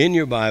 In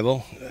your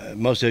Bible,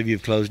 most of you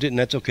have closed it, and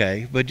that's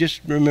okay. But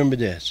just remember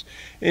this.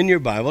 In your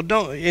Bible,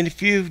 and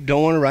if you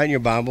don't want to write in your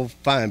Bible,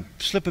 fine.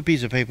 Slip a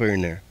piece of paper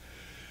in there.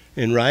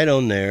 And write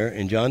on there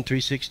in John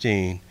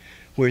 3:16,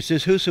 where it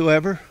says,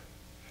 whosoever,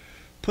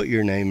 put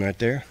your name right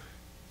there.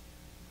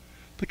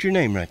 Put your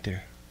name right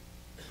there.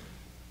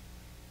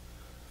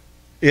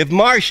 If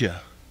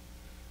Marcia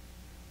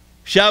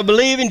shall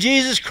believe in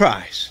Jesus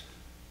Christ,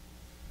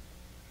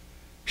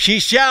 she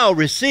shall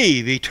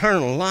receive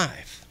eternal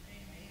life.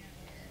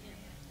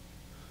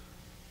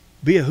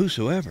 Be a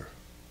whosoever.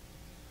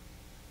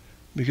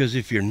 Because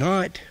if you're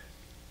not,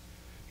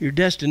 your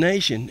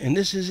destination, and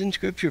this is in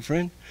Scripture,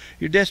 friend,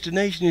 your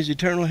destination is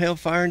eternal hell,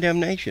 fire, and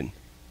damnation.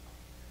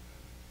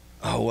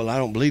 Oh, well, I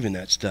don't believe in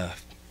that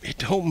stuff. It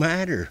don't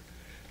matter.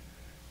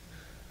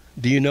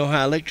 Do you know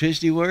how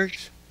electricity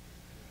works?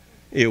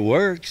 It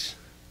works.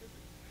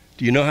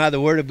 Do you know how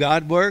the Word of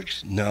God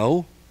works?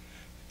 No.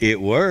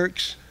 It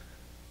works,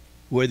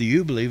 whether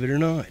you believe it or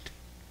not.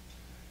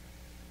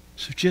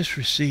 So just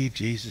receive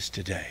Jesus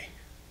today.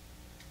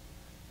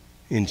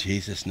 In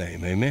Jesus'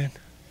 name, amen.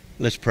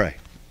 Let's pray.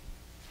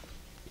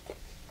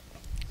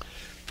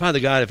 Father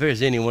God, if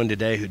there's anyone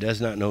today who does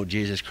not know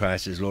Jesus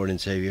Christ as Lord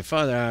and Savior,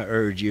 Father, I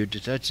urge you to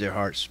touch their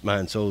hearts,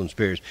 mind, soul, and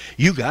spirits.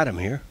 You got them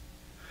here.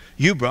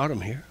 You brought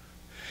them here.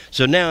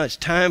 So now it's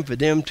time for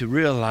them to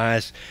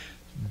realize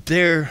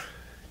their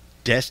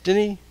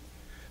destiny,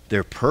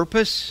 their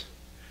purpose,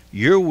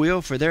 your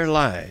will for their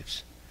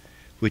lives,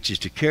 which is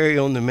to carry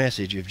on the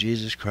message of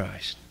Jesus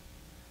Christ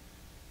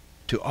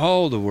to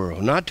all the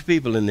world, not to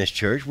people in this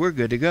church. We're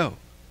good to go.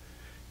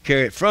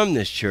 Carry it from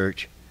this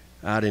church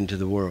out into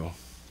the world.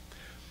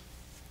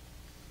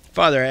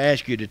 Father, I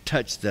ask you to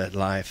touch that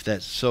life,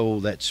 that soul,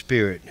 that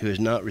spirit who has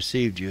not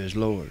received you as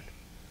Lord.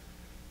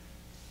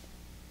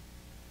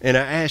 And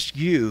I ask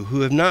you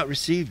who have not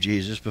received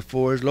Jesus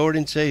before as Lord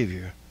and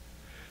Savior,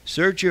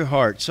 search your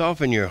heart,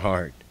 soften your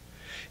heart.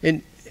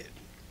 And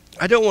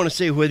I don't want to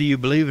say whether you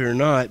believe it or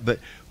not, but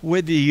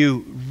whether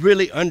you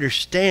really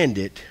understand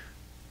it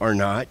or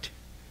not,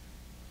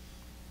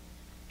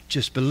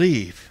 just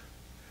believe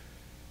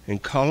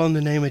and call on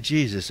the name of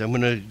Jesus. I'm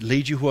going to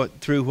lead you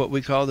through what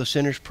we call the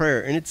sinner's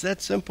prayer, and it's that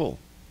simple.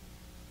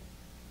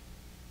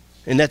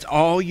 And that's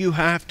all you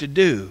have to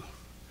do.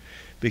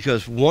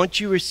 Because once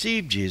you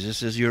receive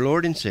Jesus as your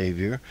Lord and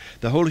Savior,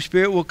 the Holy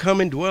Spirit will come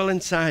and dwell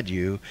inside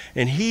you,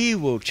 and He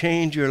will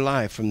change your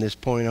life from this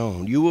point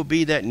on. You will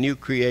be that new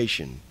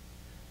creation.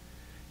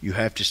 You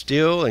have to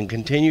still and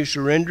continue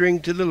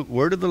surrendering to the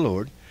word of the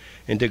Lord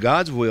and to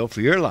God's will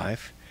for your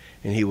life,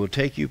 and he will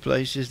take you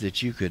places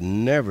that you could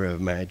never have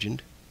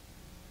imagined.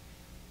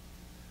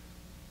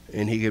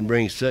 And he can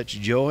bring such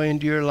joy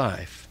into your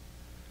life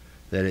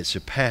that it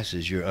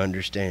surpasses your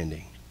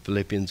understanding.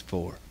 Philippians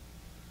 4.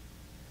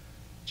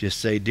 Just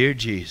say, "Dear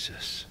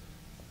Jesus,"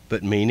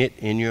 but mean it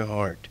in your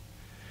heart.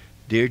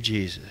 "Dear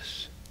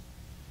Jesus,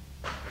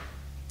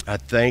 I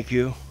thank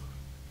you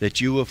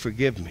that you will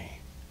forgive me.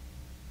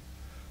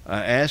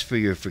 I ask for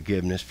your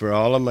forgiveness for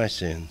all of my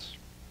sins.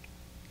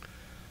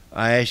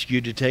 I ask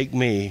you to take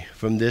me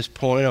from this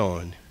point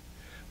on,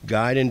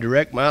 guide and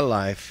direct my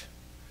life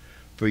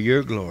for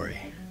your glory.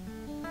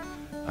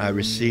 I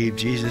receive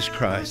Jesus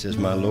Christ as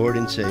my Lord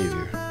and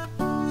Savior.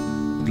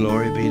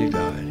 Glory be to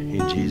God,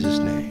 in Jesus'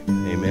 name.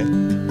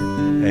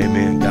 Amen.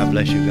 Amen. God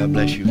bless you. God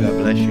bless you. God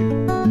bless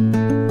you.